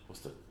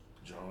 what's the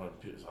John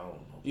Pitts? I don't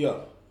know. Yeah,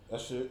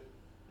 that's it.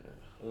 Yeah.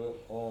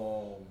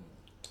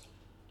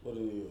 What it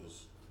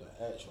is?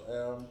 The actual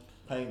album,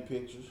 Paint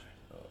Pictures.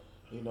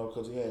 You know,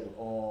 because he had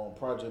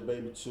Project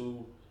Baby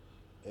 2,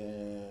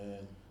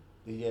 and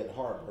he had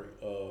Heartbreak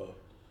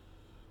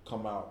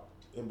come out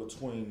in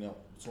between the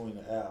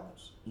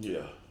albums.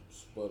 Yeah.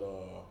 But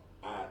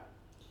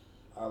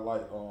I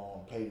like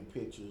Painting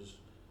Pictures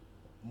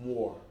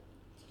more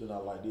than I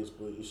like this,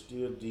 but it's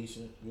still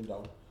decent. You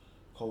know,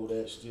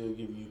 Kodak still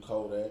giving you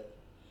Kodak,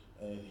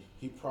 and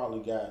he probably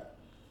got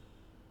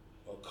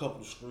a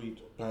couple street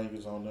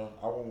bangers on there.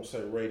 I won't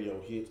say radio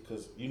hits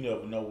because you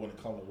never know when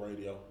it comes to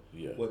radio.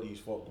 Yeah. What these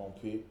folk gonna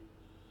pick,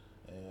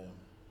 and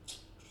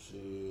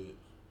shit.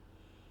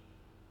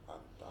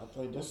 I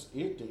think that's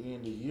it. The end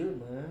of the year,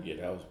 man. Yeah,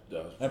 that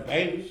was. And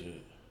Baby.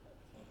 Shit.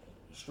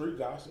 Street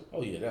gossip.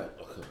 Oh yeah, that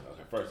okay.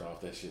 First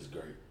off, that shit's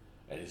great,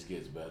 and it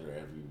gets better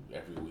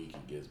every week.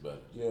 It gets better.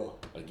 Yeah,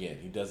 Again,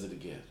 he does it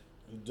again.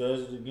 he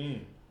does it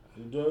again.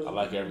 He does. I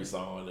like every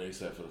song on there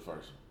except for the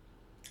first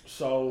one.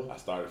 So, I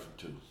started from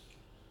 2.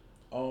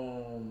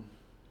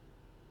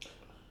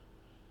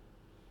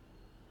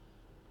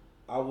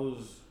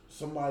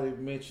 somebody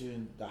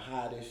mentioned the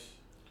hottest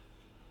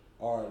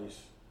artist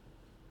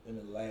in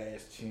the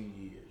last 10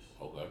 years,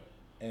 Okay.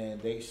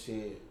 and they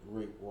said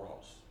Rick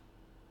Ross,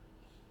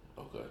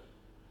 Okay.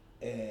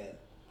 and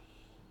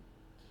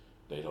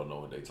They don't know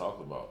what they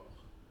talking about.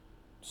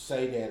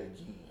 say that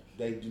again.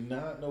 They do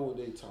not know what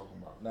they're talking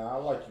about. Now, I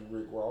like you,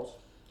 Rick Ross.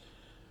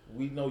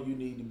 We know you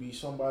need to be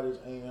somebody's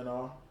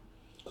A&R,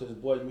 because,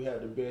 boy, you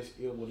have the best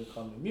ear when it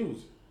comes to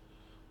music.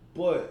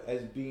 But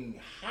as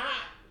being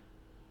hot,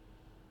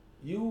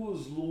 you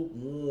was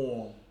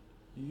lukewarm.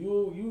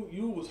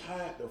 You was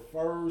hot the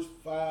first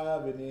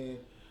 5, and then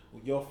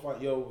your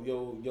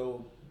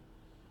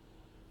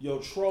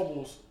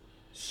troubles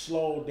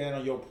slowed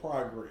down your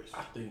progress.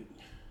 I think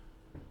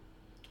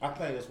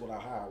that's what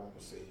I want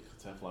to say.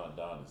 Teflon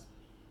Don is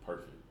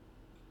perfect.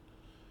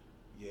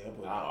 Yeah,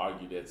 but I'll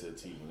argue that to a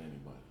T with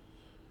anybody.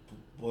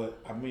 But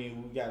I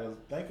mean, we gotta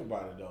think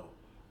about it though.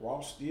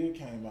 Ross still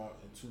came out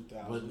in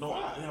 2005. But no,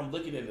 I'm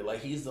looking at it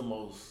like he's the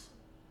most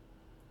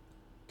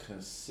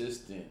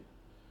consistent.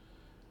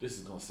 This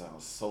is gonna sound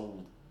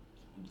so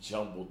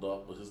jumbled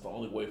up, but it's the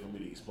only way for me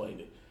to explain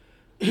it.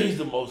 He's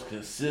the most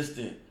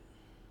consistent,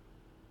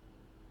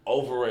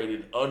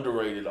 overrated,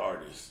 underrated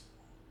artist.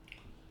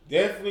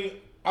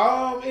 Definitely.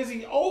 Is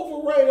he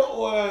overrated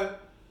or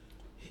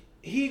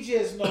he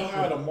just know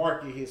how to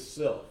market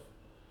himself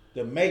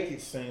to make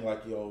it seem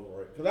like he's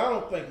overrated? Because I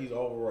don't think he's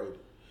overrated.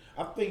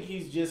 I think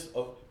he's just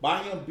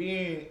by him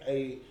being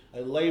a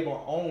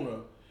label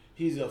owner,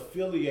 he's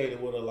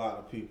affiliated with a lot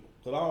of people.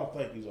 Because I don't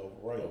think he's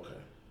overrated. Okay.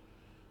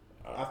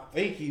 I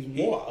think he's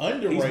more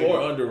underrated. He's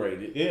more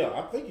underrated. Yeah,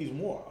 I think he's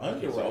more Okay,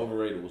 underrated. so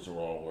overrated was the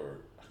wrong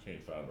word. I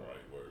can't find the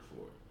right word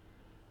for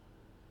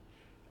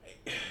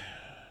it.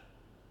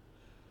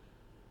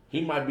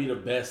 He might be the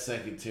best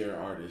second tier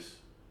artist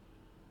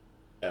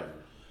ever.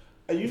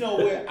 And you know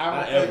what?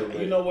 Not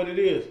ever, you know what it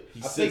is. He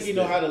I think sits he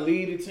know there. how to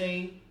lead a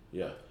team.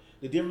 Yeah.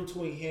 The difference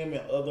between him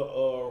and other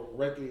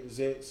record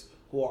execs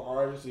who are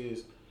artists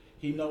is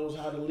he knows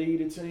how to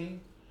lead a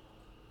team,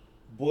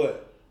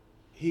 but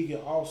he can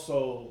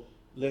also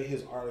let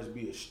his artist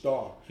be a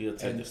star. He'll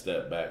take a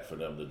step back for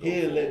them to go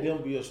He'll let forward.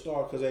 them be a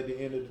star because at the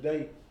end of the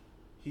day,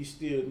 he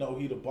still know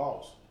he the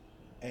boss,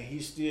 and he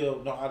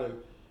still know how to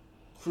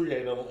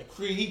create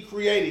he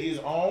created his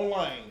own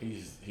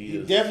lane. He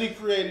is definitely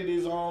created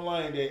his own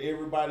lane that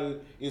everybody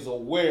is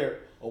aware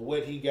of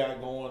what he got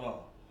going on.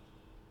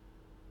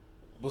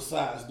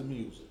 Besides the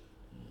music,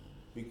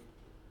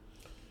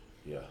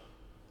 yeah.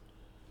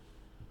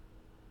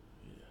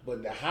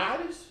 but the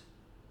hottest,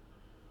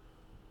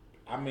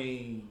 I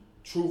mean,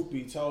 truth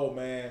be told,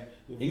 man,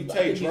 if we I take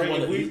think he's Drake,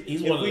 one of-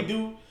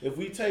 if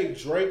we take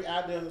Drake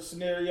out of the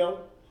scenario,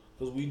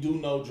 because we do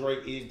know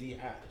Drake is the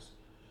hottest,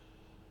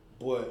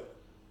 but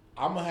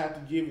I'm gonna have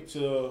to give it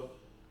to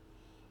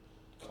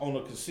on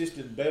a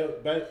consistent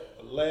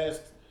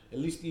last at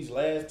least these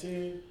last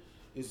 10.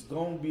 It's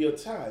gonna be a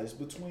tie. It's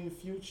between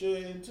Future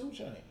and 2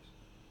 Chainz.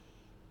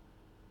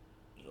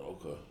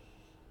 Okay.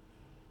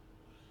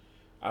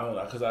 I don't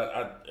know,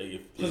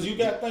 Because you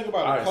got to think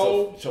about All it. right,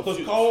 Cole, so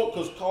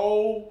because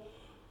Cole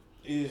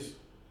is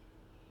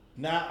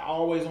not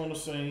always on the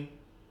scene,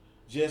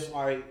 just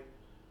like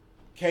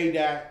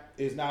K-Dot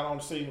is not on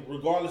the scene,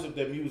 regardless if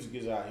their music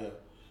is out here.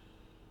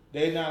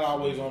 They're not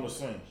always on the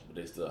scene. But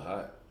they still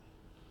hot.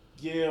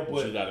 Yeah, But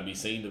but you got to be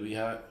seen to be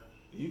hot.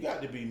 you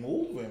got to be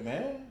moving,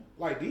 man.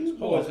 Like these Oh,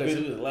 boys, okay,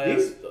 so been, the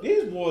last-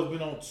 these boys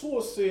been on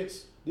tour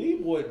since these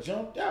boys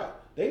jumped out.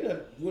 They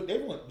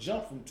went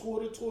jump from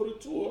tour to tour to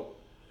tour.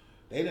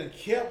 They done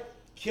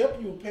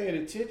kept you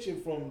paying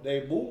attention from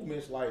their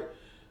movements. Like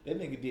that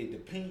nigga did the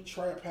Pink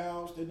Trap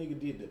House. That nigga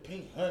did the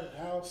Pink Hunt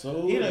House.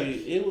 So he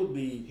it would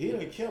be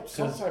done kept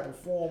some type of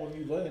form when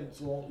you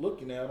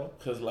looking at him.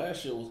 because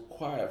last year was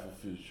quiet for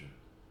Future.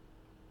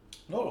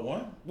 No, the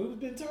one we've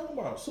been talking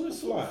about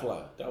Superfly.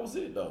 Superfly. That was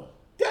it though.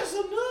 That's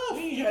enough. We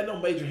ain't had no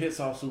major hits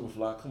off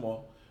Superfly. Come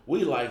on,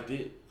 we liked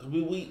it. But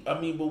we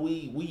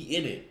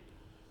in it.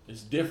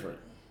 It's different.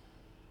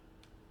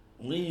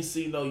 We ain't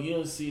see no. You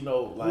don't see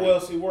no like. Who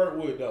else he worked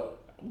with though?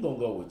 I'm gonna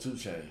go with 2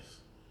 Chainz.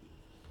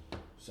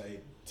 Say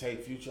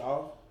take Future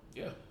off.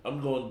 Yeah,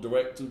 I'm going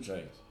direct 2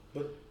 Chainz.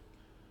 But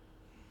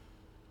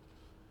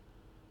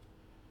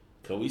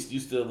You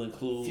still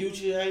include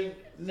Future ain't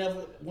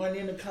never went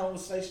in the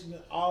conversation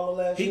all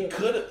the last He year.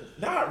 could have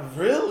not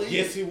really.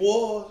 Yes, he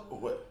was.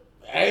 What?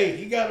 Hey,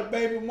 he got a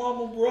baby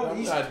mama, bro.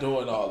 I'm not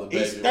doing all the He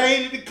baby.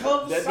 stayed in the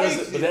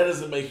conversation. But that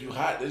doesn't make you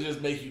hot. That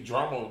just make you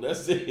drama.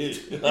 That's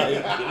it.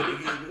 Like,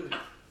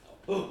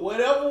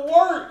 Whatever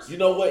works. you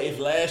know what? If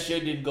last year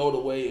didn't go the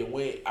way it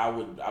went, I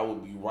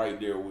would be right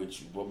there with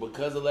you. But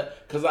because of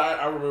that, because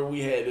I remember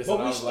we had this. But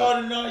and I we was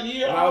started our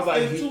year. and I was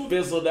like, in he two-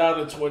 fizzled out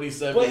in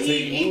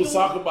 2017. We was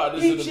talking about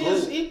this in the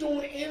group. He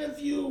doing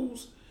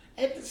interviews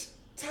at the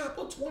top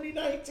of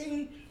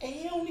 2019, and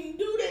he don't even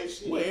do that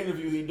shit. What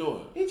interview he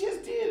doing? He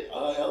just did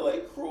LA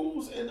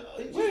Cruise and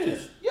he just When? did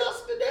I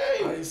yesterday.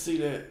 didn't see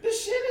that.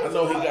 This shit is I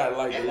know he hot. got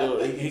like a And I little.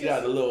 think He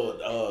got a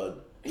little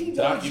he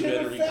done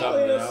documentary Jimmy coming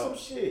Fallon or some out.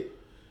 shit.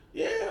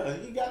 Yeah,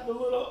 he got the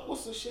little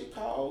what's the shit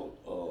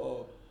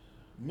called?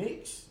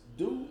 Mix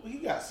dude. He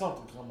got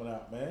something coming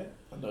out, man.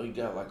 I know he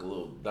got like a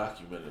little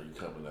documentary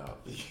coming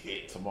out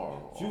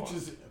tomorrow.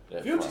 Future's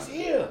that Future's Friday.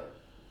 here.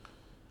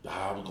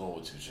 Nah, I'm going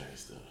with 2 Chainz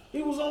still.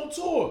 He was on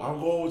tour.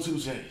 I'm going with 2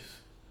 Chainz.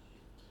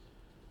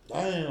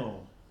 Damn.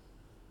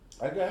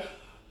 I got.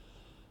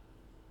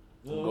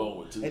 I'm going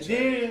with 2 And Chainz.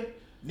 then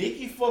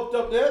Nicki fucked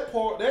up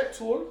that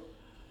tour.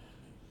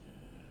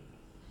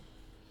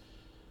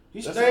 He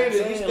That's stayed. what I'm He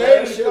saying. stayed.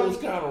 Last year was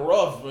kind of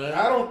rough, man.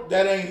 I don't.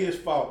 That ain't his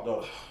fault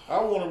though. I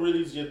don't want to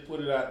really just put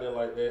it out there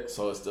like that.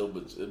 So it's still,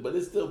 but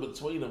it's still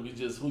between them. It's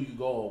just who you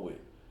going with,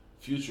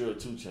 Future or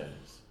 2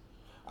 Chainz.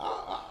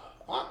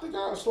 I think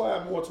I'll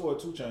slide more toward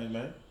 2 Chainz,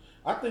 man.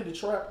 I think the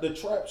trap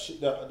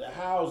shit, the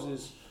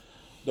houses,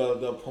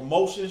 the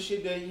promotion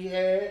shit that he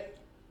had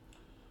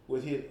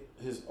with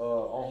his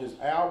on his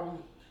album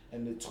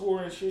and the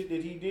touring shit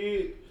that he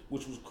did,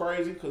 which was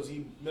crazy because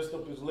he messed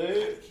up his I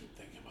leg. keep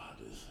thinking about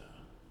this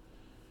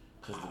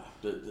because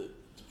the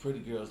Pretty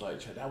Girls Like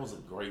Trap, that was a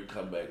great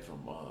comeback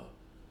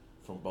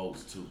from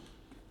Boats too.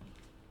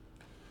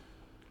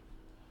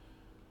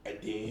 And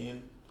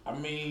then, I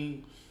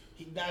mean,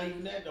 he not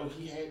even that though.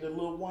 He had the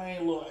Lil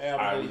Wayne little I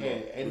album that he know.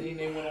 had, and then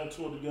they went on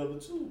tour together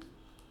too.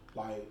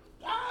 Like,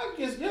 I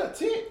guess yeah,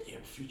 10. Yeah,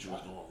 but Future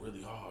was going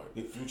really hard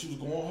The Future was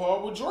going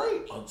hard with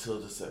Drake. until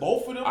the second.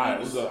 Both of them. All right,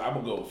 niggas- I'm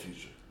gonna go with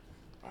Future.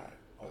 All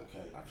right,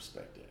 Okay. I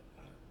respect that.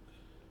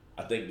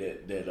 I think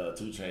that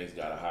 2 Chainz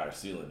got a higher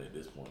ceiling at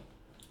this point.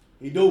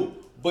 He do.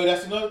 But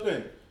that's another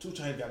thing. 2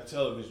 Chainz got a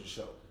television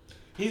show.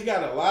 He's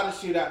got a lot of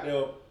shit out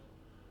there.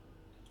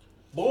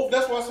 Both.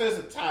 That's why I say it's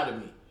a tie to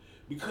me.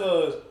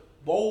 Because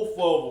both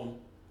of them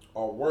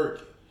are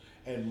working.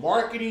 And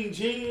marketing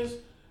genius,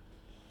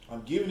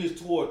 I'm giving this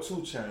toward 2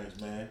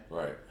 Chainz, man.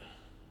 Right.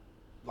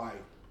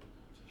 Like,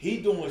 he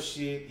doing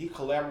shit. He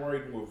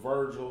collaborating with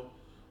Virgil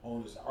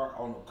on his art,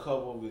 on the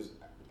cover of his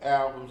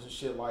albums and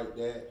shit like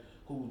that.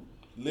 Who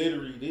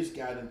literally, this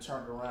guy done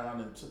turned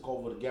around and took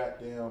over the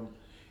goddamn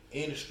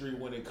industry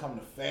when it come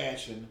to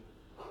fashion.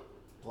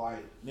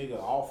 Like,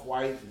 nigga,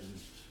 Off-White and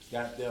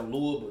goddamn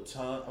Louis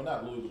Vuitton. Oh,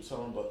 not Louis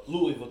Vuitton, but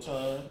Louis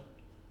Vuitton.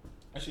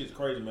 That shit's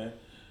crazy, man.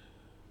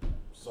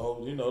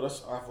 So, you know,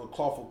 that's off a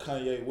cloth of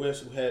Kanye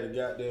West, who had a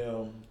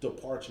goddamn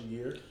departure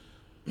year.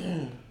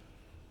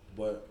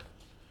 But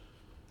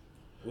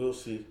we'll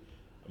see.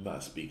 I'm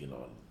not speaking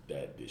on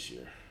that this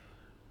year.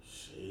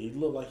 Shit, he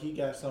look like he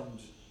got something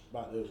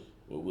about this.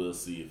 But we'll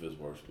see if it's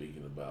worth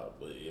speaking about.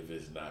 But if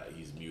it's not,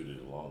 he's muted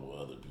along with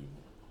other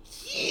people.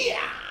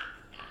 Yeah.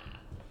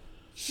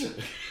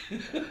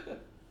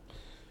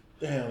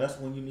 Damn, that's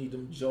when you need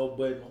them Joe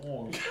Budden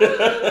horns.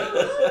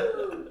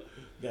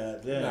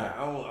 God damn. Nah,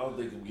 I don't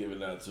think I'm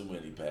giving out too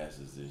many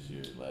passes this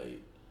year.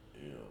 Like,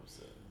 you know what I'm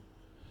saying?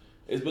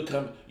 It's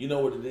become, you know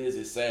what it is?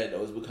 It's sad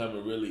though. It's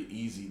becoming really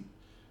easy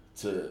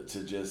to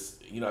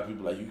just, you know, how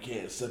people like, you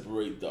can't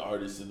separate the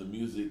artist and the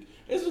music.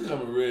 It's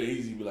becoming really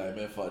easy to be like,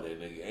 man, fuck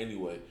that nigga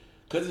anyway.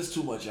 Because it's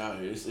too much out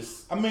here.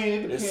 I mean,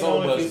 it depends there's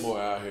so on much more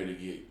out here to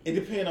get. It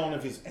depends on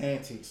if it's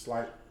antics,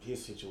 like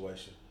his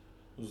situation.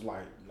 It was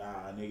like,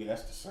 nah, nigga,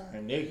 that's the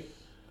same nigga.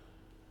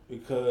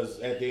 Because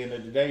at the end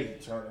of the day, he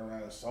turned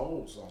around and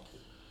sold something.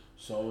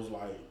 So it's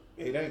like,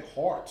 it ain't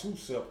hard to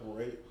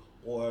separate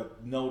or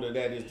know that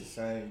that is the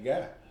same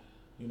guy.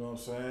 You know what I'm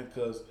saying?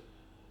 Because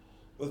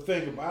the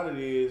thing about it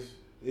is,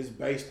 it's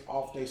based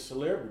off their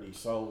celebrity.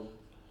 So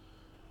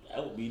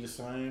that would be the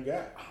same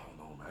guy. I don't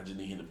know. Imagine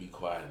needing to be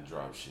quiet and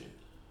drop shit.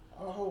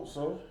 I hope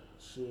so.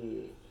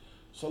 Shit.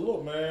 So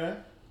look,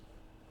 man.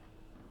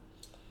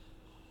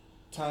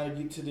 Time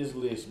to get to this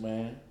list,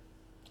 man.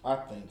 I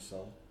think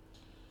so.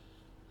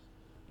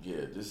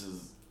 Yeah, this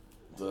is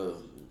the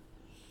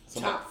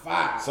Top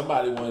 5.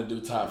 Somebody want to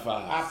do top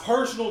 5. Our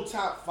personal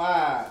top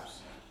 5s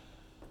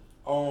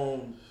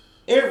on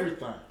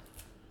everything.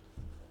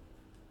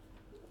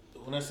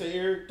 When I say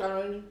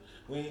everything,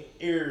 we ain't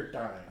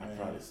everything. I Man.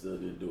 probably still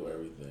didn't do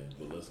everything,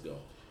 but let's go.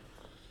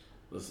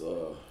 Let's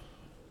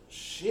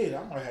Shit,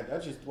 I might have. I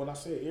just when I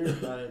said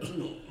everything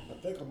too. I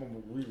think I'm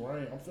gonna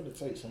rearrange. I'm finna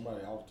take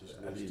somebody off this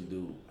list.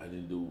 I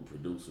didn't do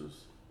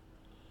producers.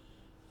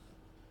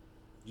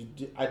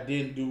 I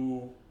didn't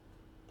do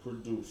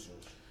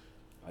producers.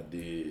 I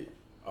did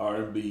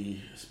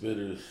R&B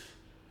spitters,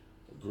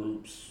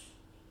 groups,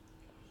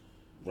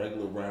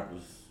 regular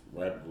rappers,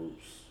 rap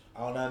groups.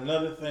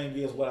 Another thing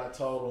is what I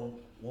told them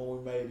when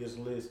we made this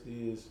list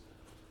is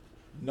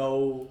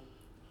no.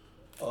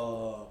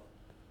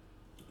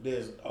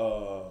 There's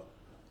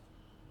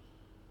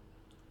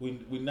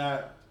we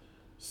not.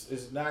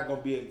 It's not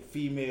gonna be a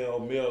female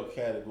male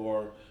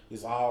category.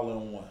 It's all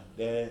in one.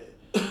 That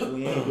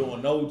we ain't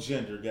doing no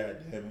gender.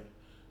 Goddamn it.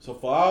 So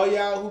for all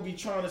y'all who be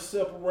trying to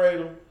separate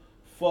them,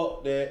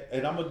 fuck that.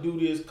 And I'm gonna do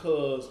this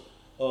cause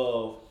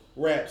of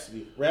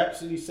Rhapsody.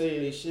 Rhapsody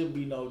said there shouldn't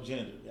be no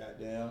gender.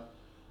 Goddamn.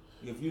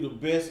 If you the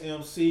best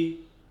MC,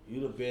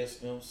 you the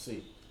best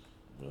MC.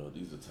 Well,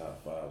 these are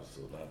top 5s,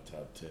 so not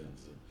top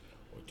 10s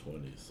or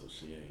 20s, so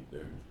she ain't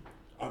there.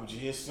 I'm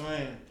just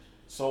saying.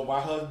 So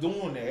by her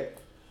doing that,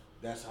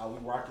 that's how we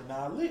rocking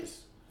our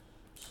list.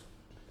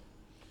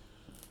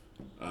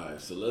 All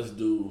right, so let's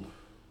do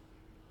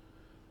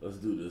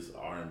this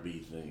R&B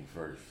thing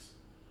first.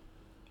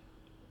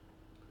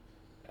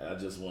 And I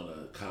just want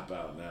to cop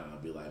out now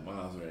and be like,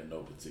 mine's are in no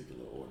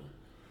particular order.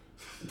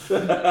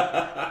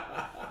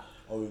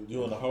 Oh, you're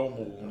doing the whole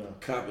move now.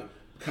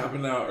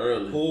 Copping out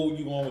early. Who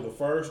you going with the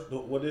first?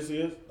 What this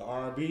is? The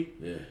R&B?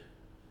 Yeah.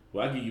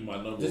 Well, I give you my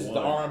number This is one.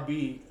 the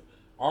R&B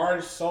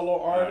artist,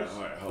 solo artist?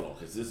 All right, hold on,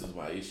 because this is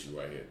my issue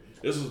right here.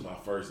 This was my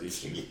first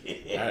issue.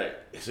 All right,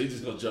 so he's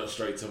just gonna jump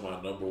straight to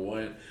my number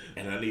one,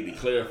 and I need to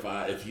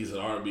clarify if he's an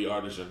R&B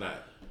artist or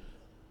not.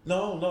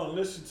 No,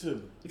 listen to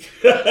me.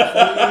 Before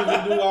you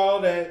even do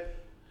all that,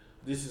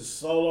 this is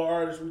solo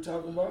artist we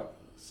talking about?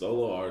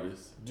 Solo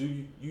artist.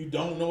 Do you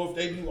don't know if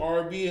they do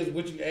R&B is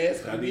what you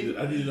asked I need me?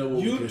 to know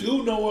what You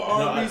do know what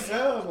R&B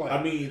sounds like.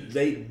 I mean,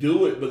 they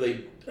do it, but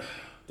they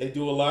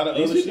do a lot of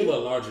these other shit. people are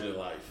larger than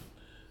life.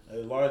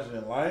 They larger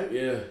than life?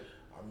 Yeah.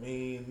 I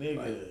mean, nigga.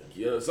 Like,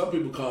 yeah, some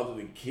people call them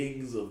the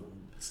kings of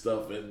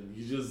stuff, and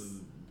you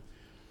just,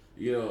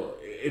 you know,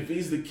 if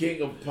he's the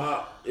king of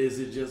pop, is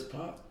it just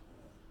pop?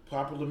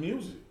 Popular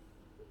music.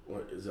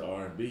 Or is it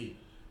R&B?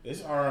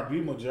 It's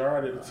R&B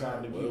majority of the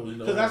time. Well, we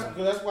know Because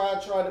that's why I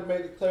tried to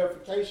make a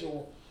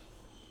clarification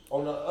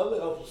on the other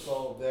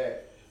episode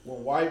that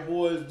when white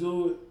boys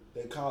do it,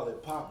 they call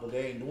it pop, but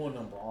they ain't doing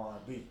number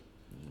R&B.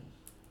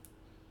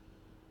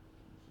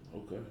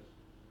 Okay.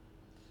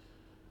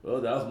 Well,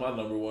 that was my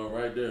number one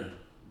right there.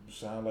 You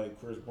sound like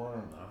Chris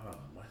Brown.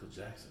 Michael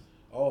Jackson.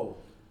 Oh,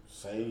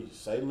 say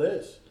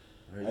less.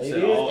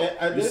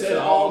 You said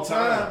all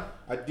time.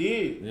 I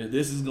did. Yeah,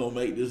 this is gonna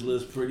make this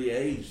list pretty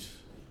aged.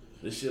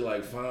 This shit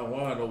like fine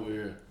wine over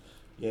here.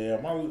 Yeah,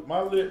 my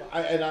list,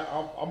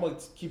 I'm gonna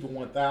keep it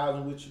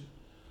 1,000 with you.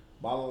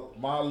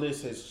 My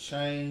list has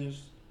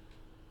changed.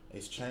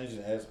 It's changing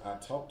as I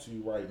talk to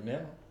you right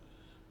now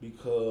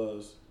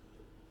because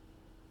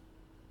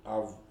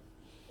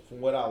from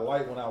what I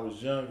liked when I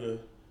was younger,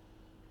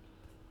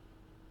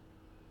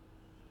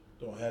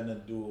 don't have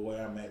nothing to do with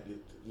where I'm at.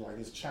 Like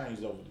it's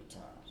changed over the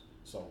times.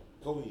 So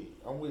go ahead,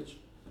 I'm with you.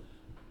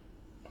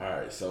 All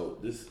right, so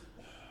this,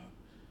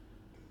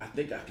 I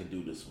think I can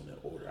do this one in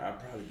order. I'll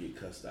probably get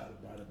cussed out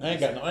about it. I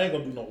ain't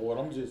gonna do no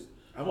order. I'm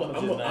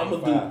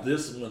gonna do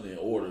this one in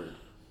order.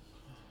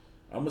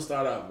 I'm gonna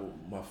start out with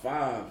my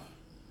 5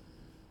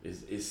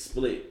 is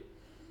split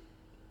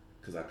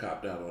because I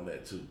copped out on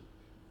that too.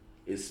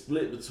 It's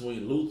split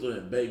between Luther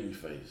and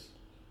Babyface.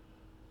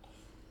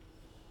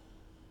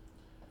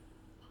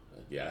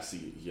 Yeah, I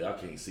see. Y'all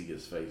can't see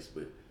his face,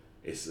 but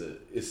it's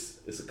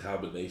a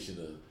combination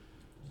of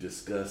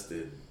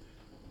disgusting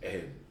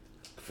and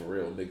for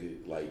real nigga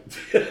like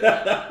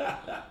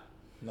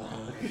Nah.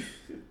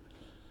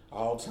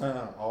 All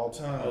time.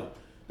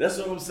 that's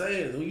what I'm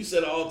saying. When you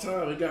said all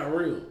time, it got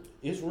real.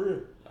 It's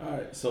real. All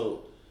right,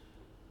 so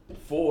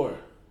 4.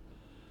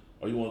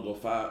 Or you want to go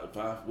 5?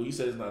 Well, you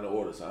said it's not in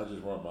order, so I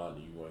just run mine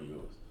and you run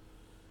yours.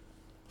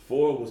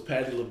 4 was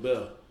Patti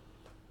LaBelle.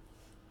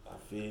 I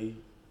feel you.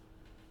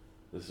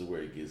 This is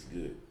where it gets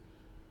good.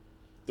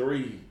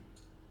 3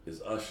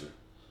 is Usher.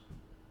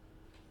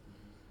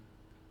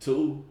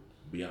 2,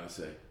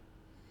 Beyonce.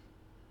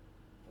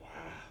 Wow.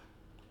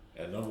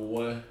 And number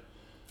 1,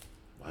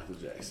 Michael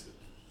Jackson.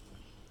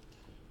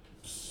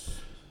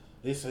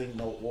 This ain't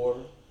no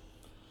order.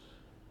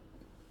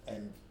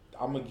 And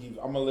I'm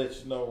gonna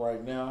let you know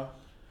right now,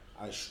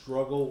 I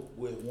struggle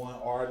with one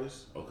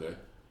artist Okay.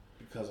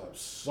 because I'm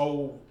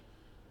so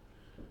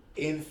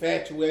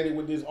infatuated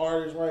with this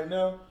artist right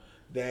now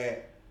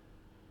that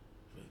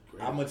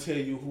I'm gonna tell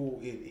you who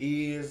it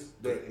is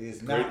that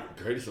is not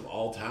greatest of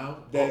all time.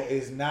 that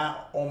is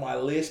not on my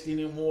list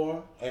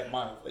anymore. At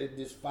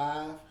this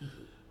 5,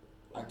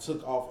 I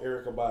took off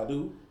Erykah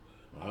Badu.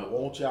 I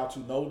want y'all to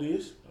know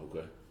this,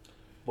 Okay.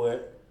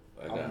 but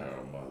I got her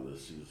on my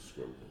list. She was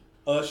scribbling.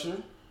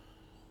 Usher,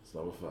 It's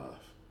number 5.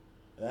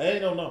 that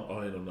ain't no number.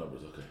 Oh, ain't no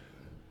numbers.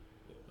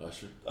 Okay.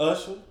 Usher.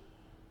 Usher,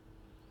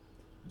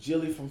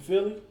 Jilly from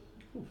Philly.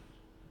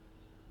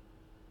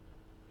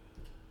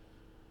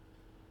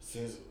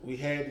 Since we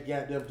had to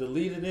goddamn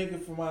delete a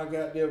nigga from our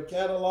goddamn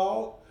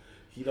catalog,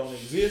 he don't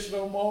exist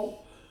no more.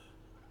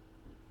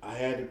 I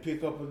had to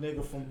pick up a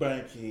nigga from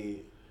Bankhead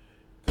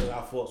because I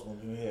fucks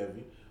with him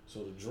heavy.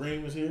 So the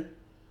Dream is here.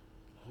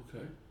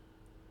 Okay.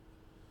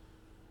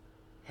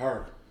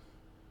 Her.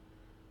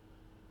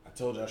 I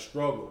told you I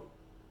struggled,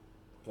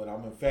 but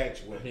I'm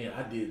infatuated. Man,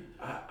 I did.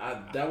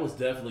 I that was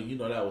definitely,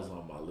 that was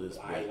on my list.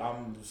 Like, But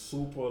I'm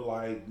super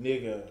like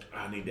nigga.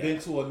 I need that. Been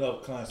to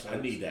enough concerts. I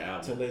need the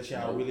album to let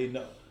y'all really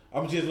know.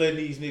 I'm just letting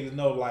these niggas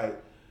know,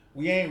 like,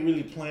 we ain't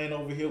really playing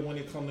over here when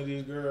it come to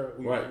this girl.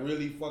 We Right.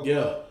 really fuck Yeah.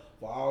 up.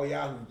 For all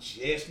y'all who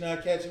just now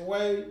catching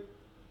wave,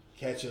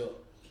 catch up.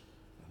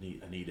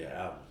 I need that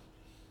album.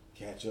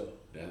 Catch up.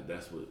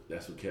 That's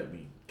what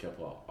kept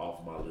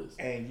off my list.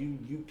 And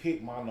you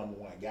picked my number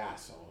 1 guy,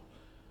 so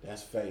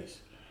that's Face.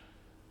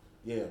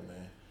 Yeah,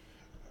 man.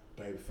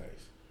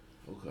 Babyface.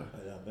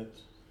 Okay.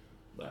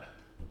 But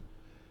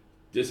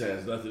this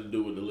has nothing to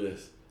do with the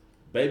list.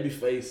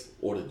 Babyface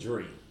or the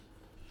Dream.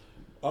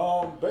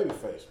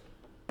 Babyface.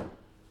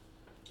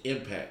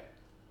 Impact.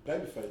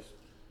 Babyface.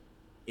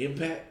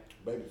 Impact.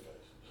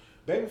 Babyface.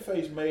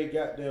 Babyface made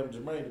goddamn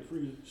Jermaine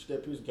Dupri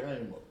step his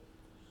game up.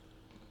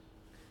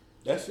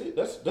 That's it.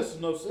 That's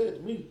enough said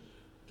to me.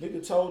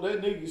 Nigga told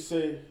that nigga,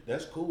 said,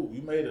 that's cool.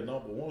 You made a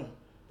number 1,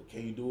 but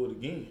can you do it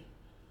again?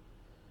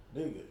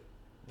 Nigga.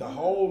 The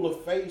whole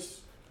LaFace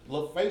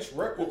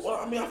records. Well,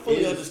 I mean, I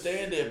fully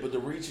understand that, but the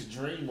Reach a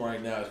Dream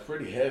right now is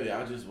pretty heavy.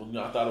 I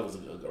thought it was a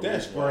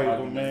That's original great, but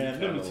argument.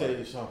 man, let me Kinda tell like,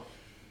 you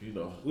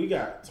something. We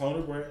got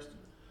Tony Braxton.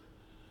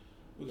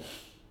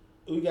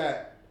 We got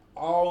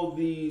all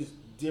these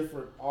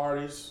different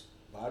artists,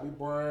 Bobby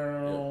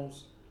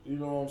Browns, you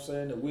know what I'm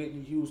saying, the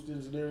Whitney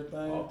Houstons and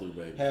everything. All through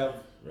Babyface. Have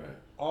Right.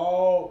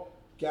 all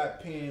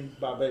got pinned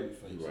by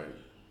Babyface. You're right.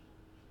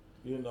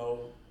 You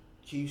know,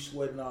 Keith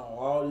Sweat and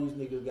all these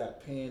niggas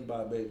got pinned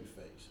by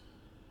Babyface.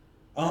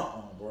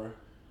 Bro.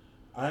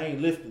 I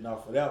ain't lifting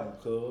off of that one,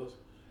 cuz.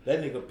 That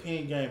nigga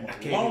pin game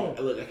I alone.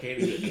 can't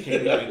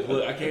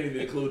even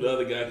include the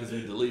other guy because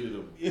we deleted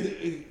him.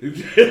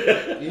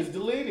 It's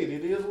deleted.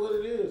 It is what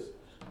it is.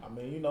 I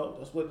mean,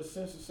 that's what the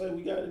censors say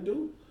we got to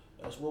do.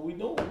 That's what we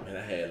doing. And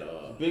I had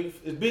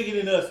It's bigger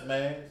than us,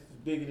 man.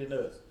 It's bigger than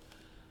us.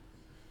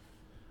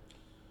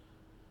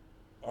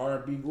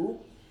 R&B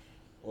group,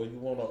 or you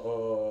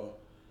wanna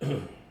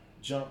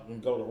jump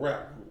and go to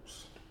rap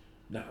groups?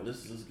 Nah,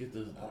 let's get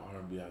the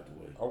R&B out the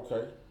way.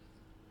 Okay.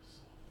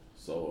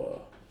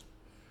 So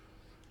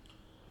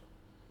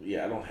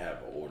yeah, I don't have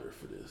an order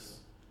for this.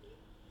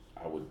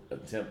 I would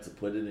attempt to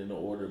put it in an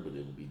order, but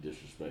it would be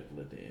disrespectful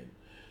at the end.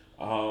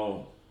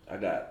 I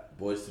got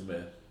Boyz II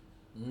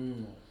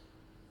Men.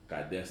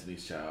 Got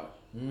Destiny's Child.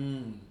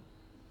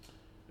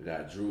 I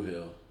got Dru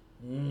Hill.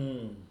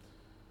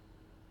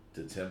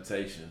 The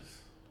Temptations.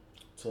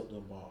 Took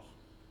them off.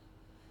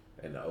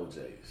 And the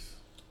OJs.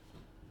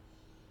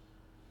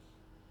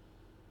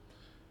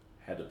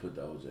 Had to put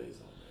the OJs on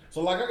there.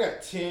 So like I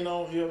got 10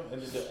 on here,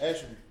 and the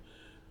actual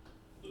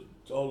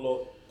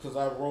because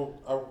I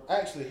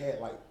actually had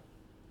like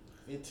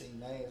 15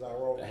 names I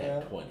wrote I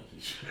down. had 20.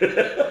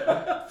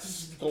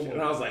 And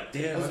And I was like,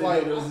 damn, It's I didn't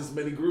like, know there was this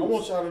many groups. I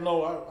want y'all to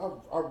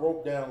know I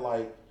wrote down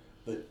like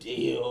the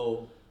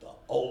Deal, the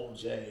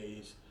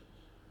OJs,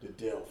 the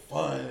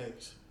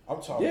Delphonics.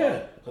 I'm talking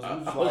yeah,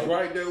 about because I was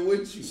right there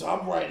with you. So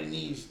I'm writing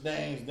these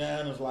names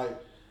down. It's like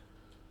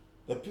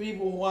the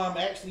people who I'm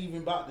actually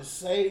even about to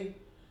say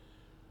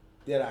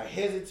that I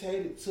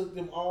hesitated, took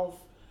them off,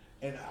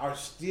 and are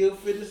still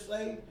fit to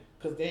say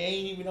because they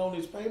ain't even on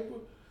this paper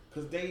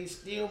because they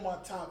still my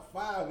top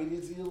 5. It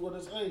is what I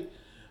say.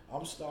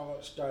 I'm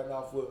starting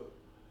off with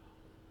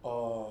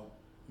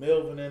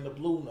Melvin and the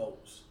Blue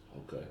Notes.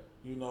 Okay.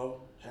 You know,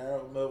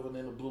 Harold Melvin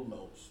and the Blue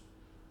Notes.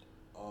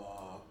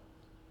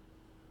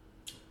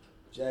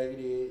 Jagged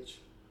Edge.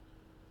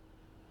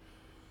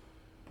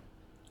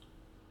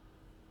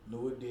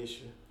 New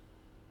Edition.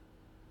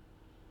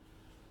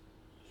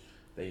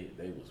 They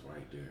was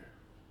right there.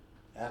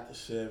 After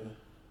 7.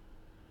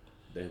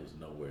 They was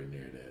nowhere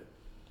near that.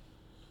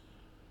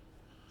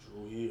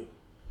 Drew Hill.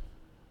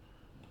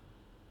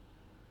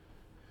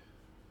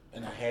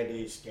 And I had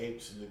the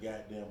Escapes and the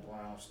goddamn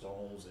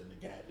Brownstones and the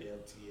goddamn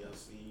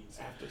TLCs.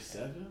 After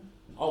 7?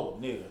 Oh,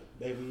 nigga.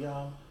 Baby,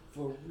 y'all,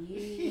 for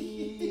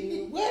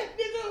real. What,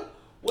 nigga?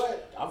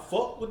 What? I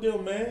fuck with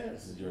them, man.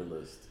 This is your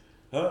list.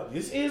 Huh?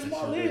 This is That's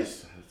my your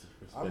list.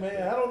 I mean,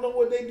 Respect I don't know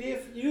what they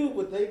did for you,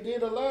 but they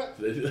did a lot.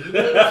 that. You know what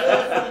I'm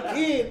saying? For the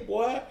kid,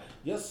 boy.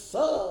 Yes,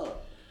 sir.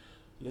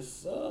 Yes,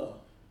 sir.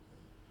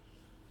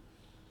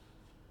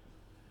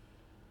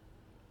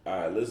 All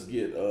right, let's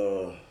get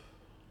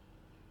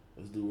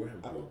let's do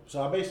rap group.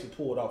 So I basically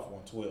pulled off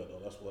 112, though.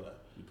 That's what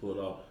You pulled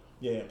off.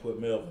 yeah, and put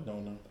Melvin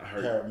on them. I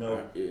heard Harold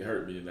Melvin. it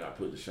hurt me that I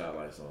put the shot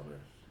lights on there.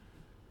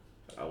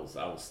 I was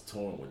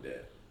torn with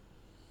that.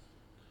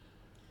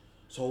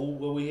 So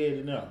where we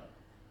headed now?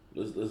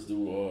 Let's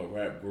do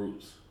rap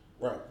groups.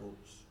 Rap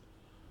groups.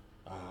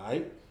 All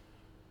right.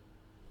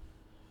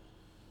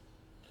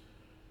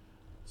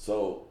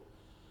 So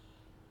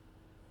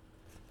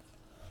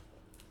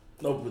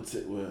no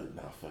particular.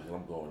 Nah, fuck it.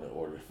 I'm going in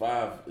order.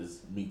 5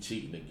 is me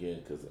cheating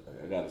again because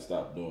I got to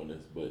stop doing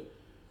this. But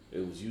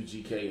it was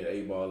UGK and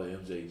 8 Ball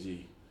and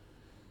MJG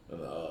on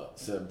a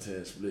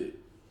 7-10 split.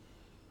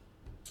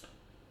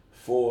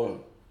 4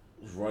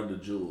 was Run the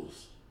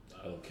Jewels.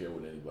 I don't care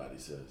what anybody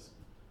says.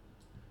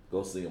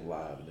 Go see them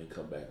live and then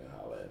come back and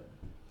holler at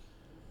me.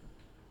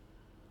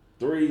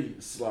 3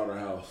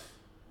 Slaughterhouse.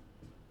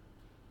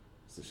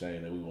 It's a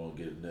shame that we won't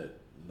get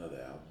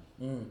another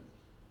album.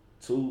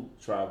 2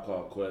 Tribe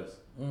Called Quest.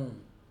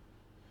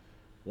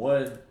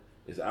 1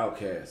 is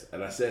Outkast,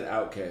 and I said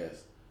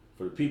Outkast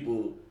for the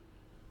people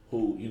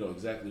who you know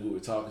exactly who we're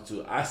talking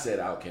to. I said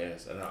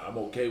Outkast, and I'm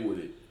okay with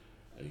it.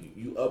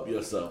 You up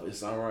yourself.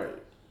 It's all right.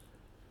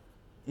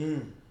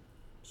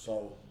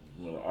 So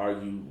You want to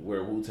argue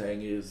where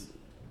Wu-Tang is?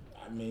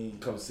 I mean,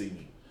 Come see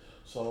me.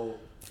 so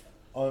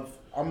I'm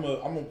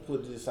gonna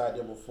put this out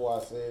there before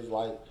I say it's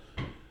like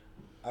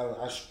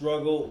I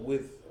struggled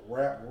with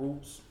rap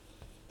groups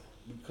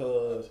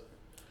because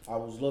I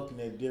was looking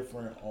at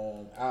different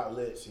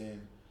outlets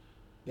and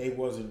they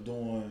wasn't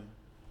doing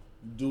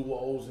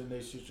duos in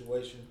their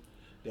situation.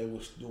 They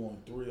was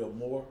doing 3 or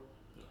more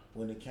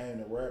when it came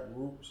to rap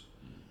groups,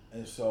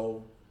 and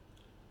so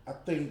I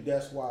think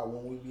that's why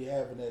when we be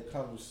having that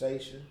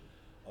conversation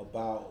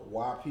about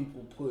why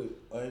people put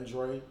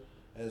Andre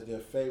as their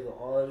favorite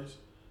artist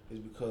is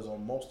because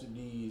on most of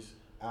these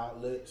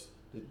outlets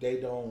that they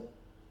don't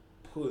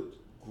put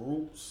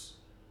groups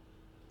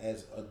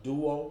as a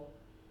duo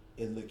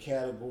in the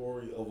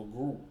category of a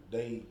group.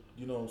 They,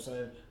 you know what I'm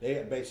saying? They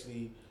are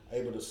basically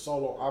able to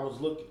solo. I was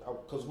looking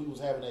because we was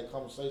having that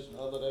conversation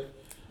the other day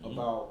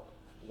about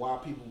why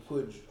people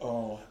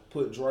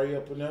put Dre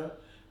up in there,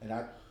 and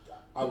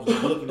I was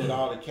looking at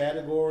all the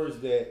categories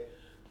that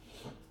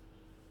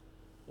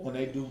when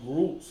they do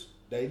groups,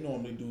 they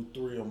normally do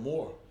 3 or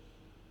more,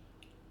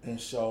 and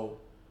so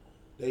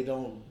they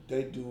don't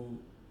really do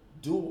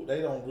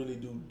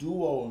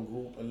duo and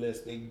group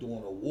unless they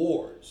doing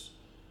awards.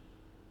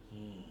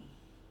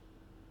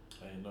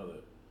 I didn't know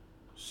that.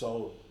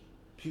 So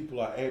people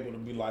are able to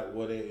be like,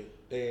 well, they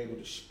able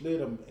to split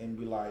them and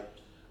be like,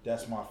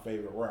 that's my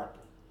favorite rapper.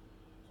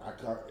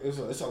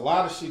 It's a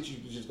lot of shit you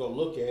can just go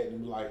look at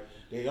and be like,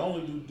 they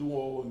only do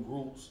duo and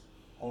groups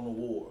on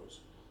awards.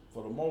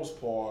 For the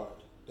most part,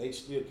 they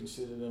still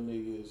consider them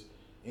niggas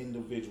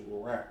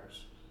individual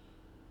rappers.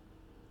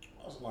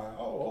 I was like,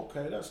 oh,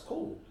 okay, that's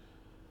cool.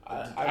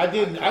 I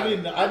didn't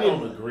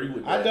agree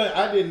with that.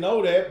 I didn't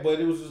know that, but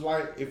it was just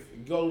like if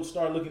you go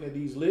start looking at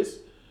these lists,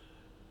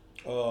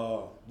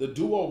 the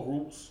duo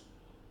groups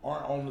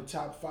aren't on the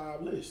top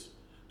 5 list.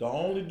 The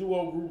only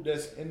duo group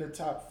that's in the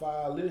top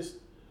 5 list,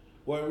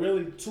 well,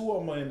 really 2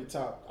 of them are in the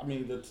top. I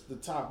mean, the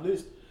top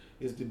list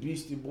is the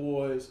Beastie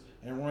Boys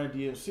and Run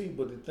DMC.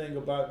 But the thing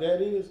about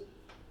that is,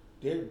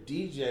 their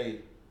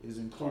DJ is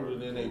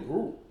included in their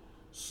group,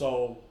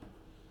 so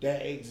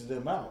that exits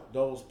them out.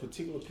 Those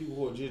particular people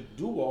who are just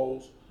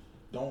duos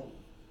don't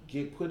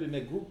get put in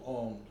their group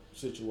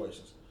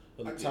situations.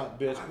 The top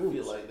best groups. I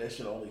feel like that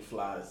should only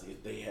fly if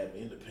they have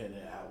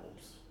independent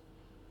albums.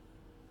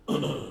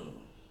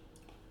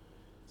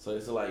 So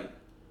it's like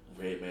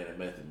Redman and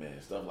Method Man,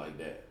 stuff like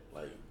that.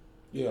 Like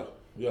yeah.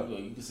 You know,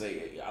 you can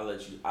say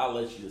I'll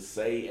let you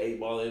say 8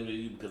 Ball and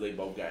MJG because they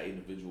both got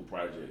individual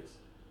projects.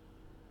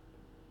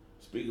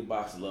 Speaker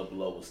Box and Love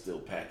Below was still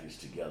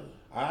packaged together.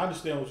 I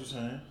understand what you're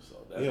saying. So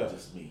that's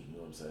just me. You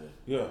know what I'm saying?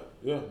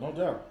 Yeah, no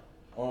doubt.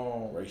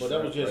 But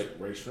that was just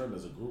Ray Shrimp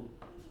as a group.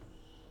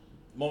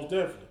 Most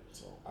definitely.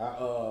 So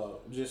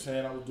I'm just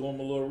saying I was doing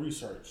my little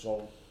research.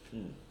 So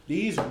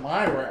these are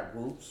my rap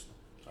groups.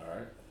 all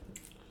right.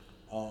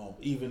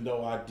 even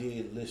though I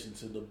did listen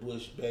to the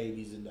Bush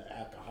Babies and the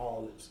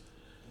Alcoholics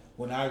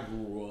when I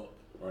grew up,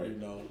 Right. you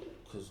know,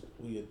 because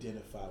we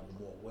identify with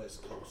more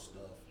West Coast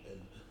stuff and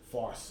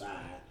Far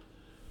Side.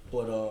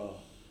 But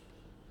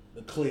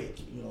the Click,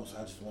 you know, so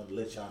I just wanted to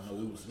let y'all know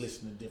we was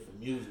listening to different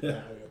music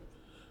out here.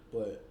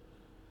 But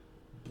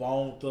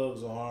Bone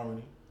Thugs of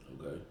Harmony,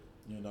 Okay.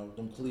 you know,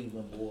 them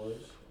Cleveland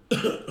boys.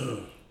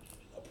 A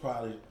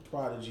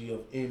prodigy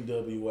of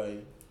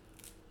NWA,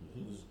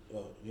 who's,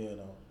 you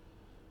know,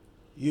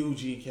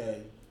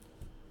 UGK,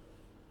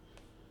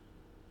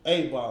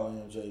 8-Ball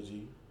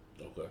MJG,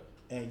 Okay.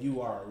 and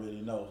you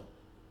already know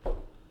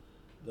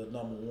the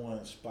number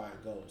one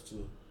spot goes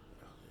to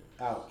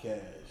Outkast.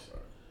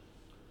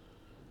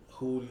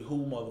 Who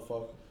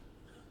motherfucker?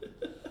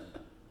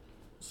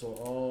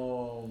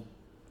 So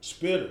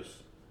Spitters.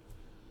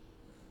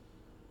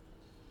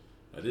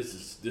 Now this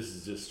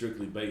is just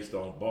strictly based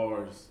on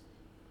bars.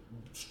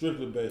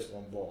 Strictly based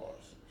on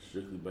bars.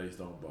 Strictly based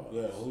on bars.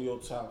 Yeah, who your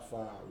top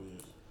 5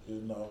 is.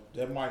 You know,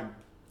 that might,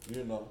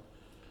 you know,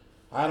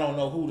 I don't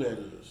know who that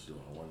is. Do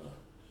I wanna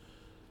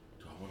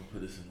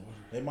put this in order?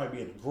 They might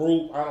be in a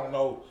group. I don't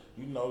know.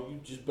 You know, you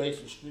just base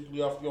it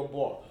strictly off your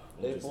bar.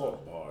 I'm They just bar.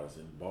 on bars,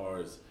 and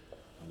bars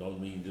don't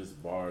mean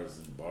just bars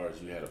and bars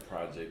you had a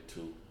project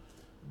to.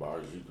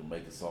 Bars you can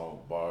make a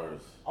song,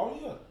 bars. Oh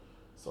yeah.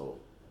 So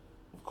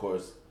of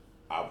course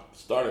I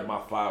started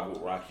my 5 with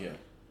Rakim.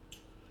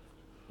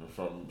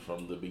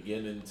 From the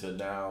beginning to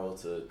now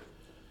to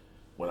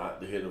when I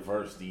hear the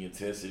verse, the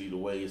intensity, the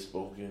way it's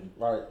spoken,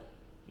 Right.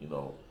 you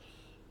know.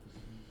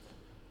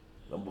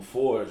 Number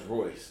 4 is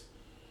Royce.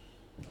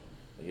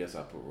 I guess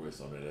I put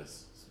Royce on there.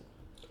 That's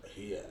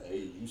Yeah.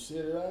 Hey, you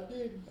said it. I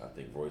did. I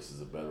think Royce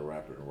is a better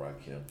rapper than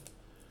Rakim.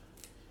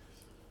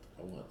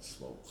 I want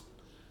smoke.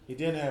 He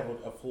didn't have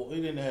a full.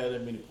 He didn't have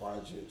that many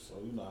projects, so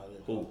you know how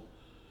that. Who?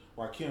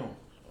 Rakim.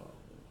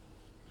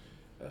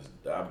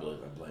 I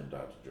blame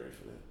Dr. Dre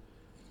for that.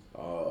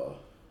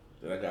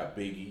 Then I got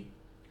Biggie.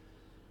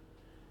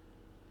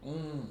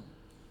 Then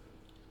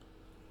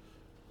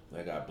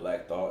I got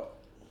Black Thought.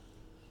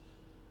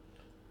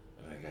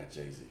 And I got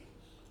Jay-Z.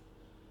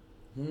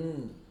 Nas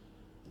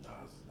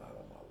is not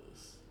on my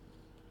list.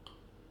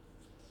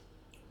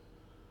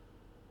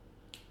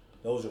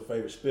 Those are your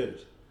favorite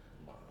spitters.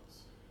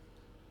 Mine's.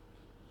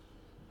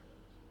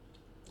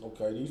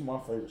 Okay, these are my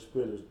favorite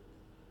spitters.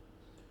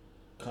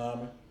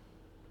 Common.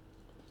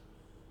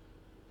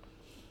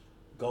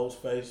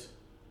 Ghostface.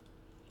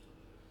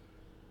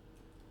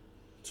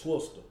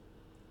 Twister.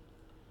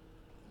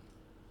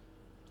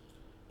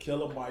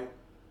 Killer Mike.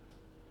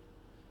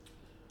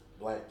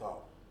 Black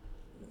Thought.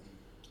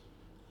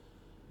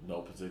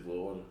 No particular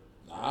order.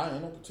 Nah, I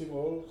ain't no particular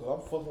order, because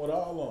I'm fucking with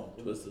all of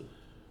them. Twister.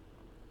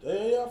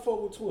 Yeah, I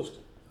fuck with Twister.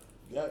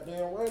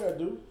 Goddamn right I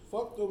do.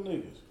 Fuck them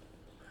niggas.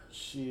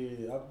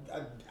 Shit,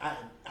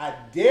 I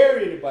dare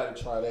anybody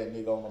to try that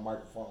nigga on the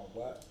microphone,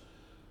 but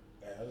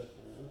that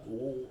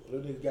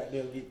nigga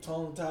goddamn get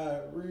tongue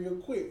tied real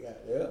quick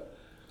out there.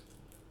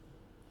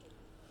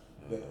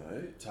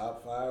 Alright.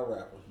 Top 5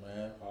 rappers,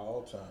 man,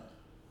 all time.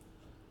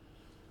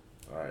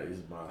 Alright, these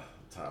are my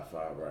top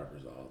 5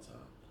 rappers all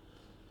time.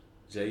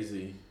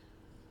 Jay-Z,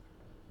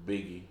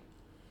 Biggie,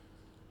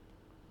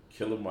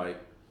 Killer Mike,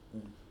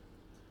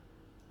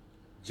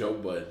 Joe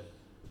Budden,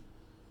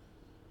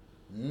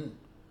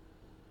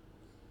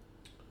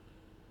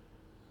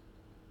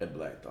 and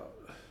Black Thought.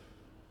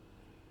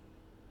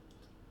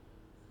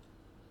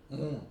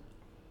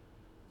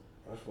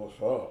 That's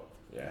what's up.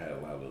 Yeah, I had a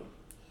lot of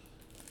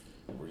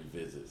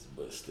revisits,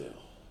 but still.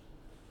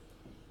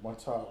 My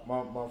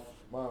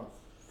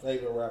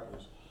favorite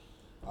rappers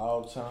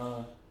all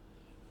time.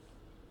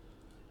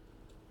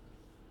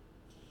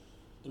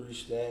 3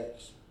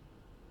 Stacks,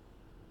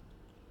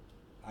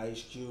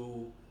 Ice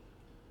Cube,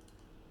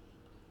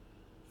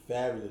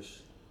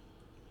 Fabulous,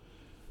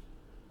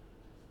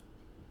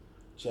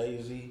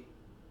 Jay-Z,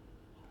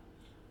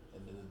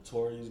 and the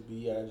Notorious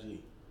B.I.G.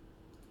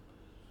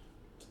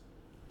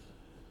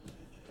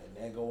 And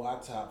that go our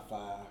top 5.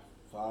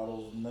 For all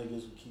those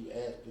niggas who keep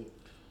asking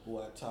who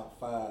our top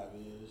 5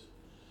 is,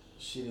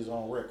 shit is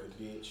on record,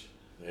 bitch.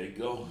 There you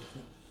go.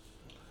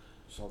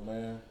 So,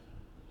 man,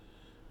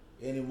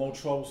 any more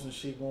troublesome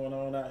shit going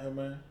on out here,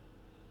 man?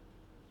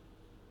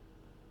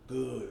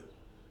 Good.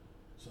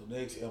 So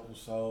next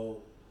episode,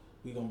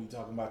 we gonna be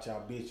talking about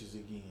y'all bitches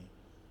again.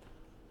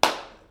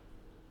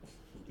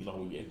 You know,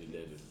 we ended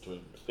that in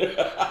between.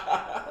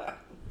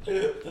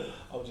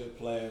 I'm just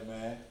playing,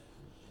 man.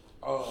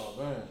 Oh,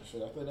 man.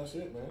 Shit, I think that's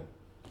it, man.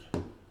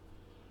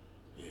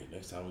 Yeah,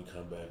 next time we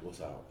come back, what's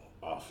out?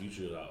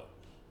 Future is out.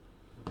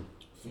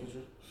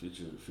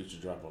 Future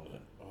drop on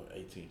the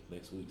 18th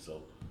next week,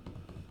 so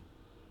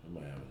we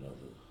might have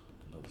another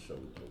show to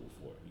go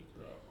before he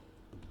drop.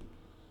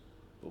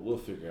 But we'll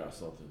figure out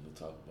something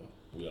to talk about.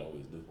 We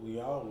always do. We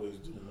always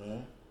do,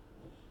 man.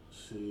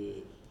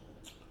 Shit.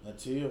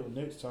 Until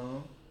next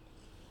time,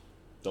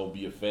 Don't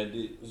be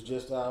offended, it's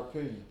just our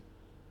opinion.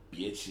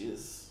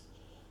 bitches.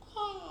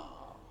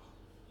 How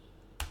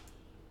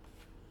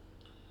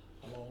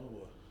long it was?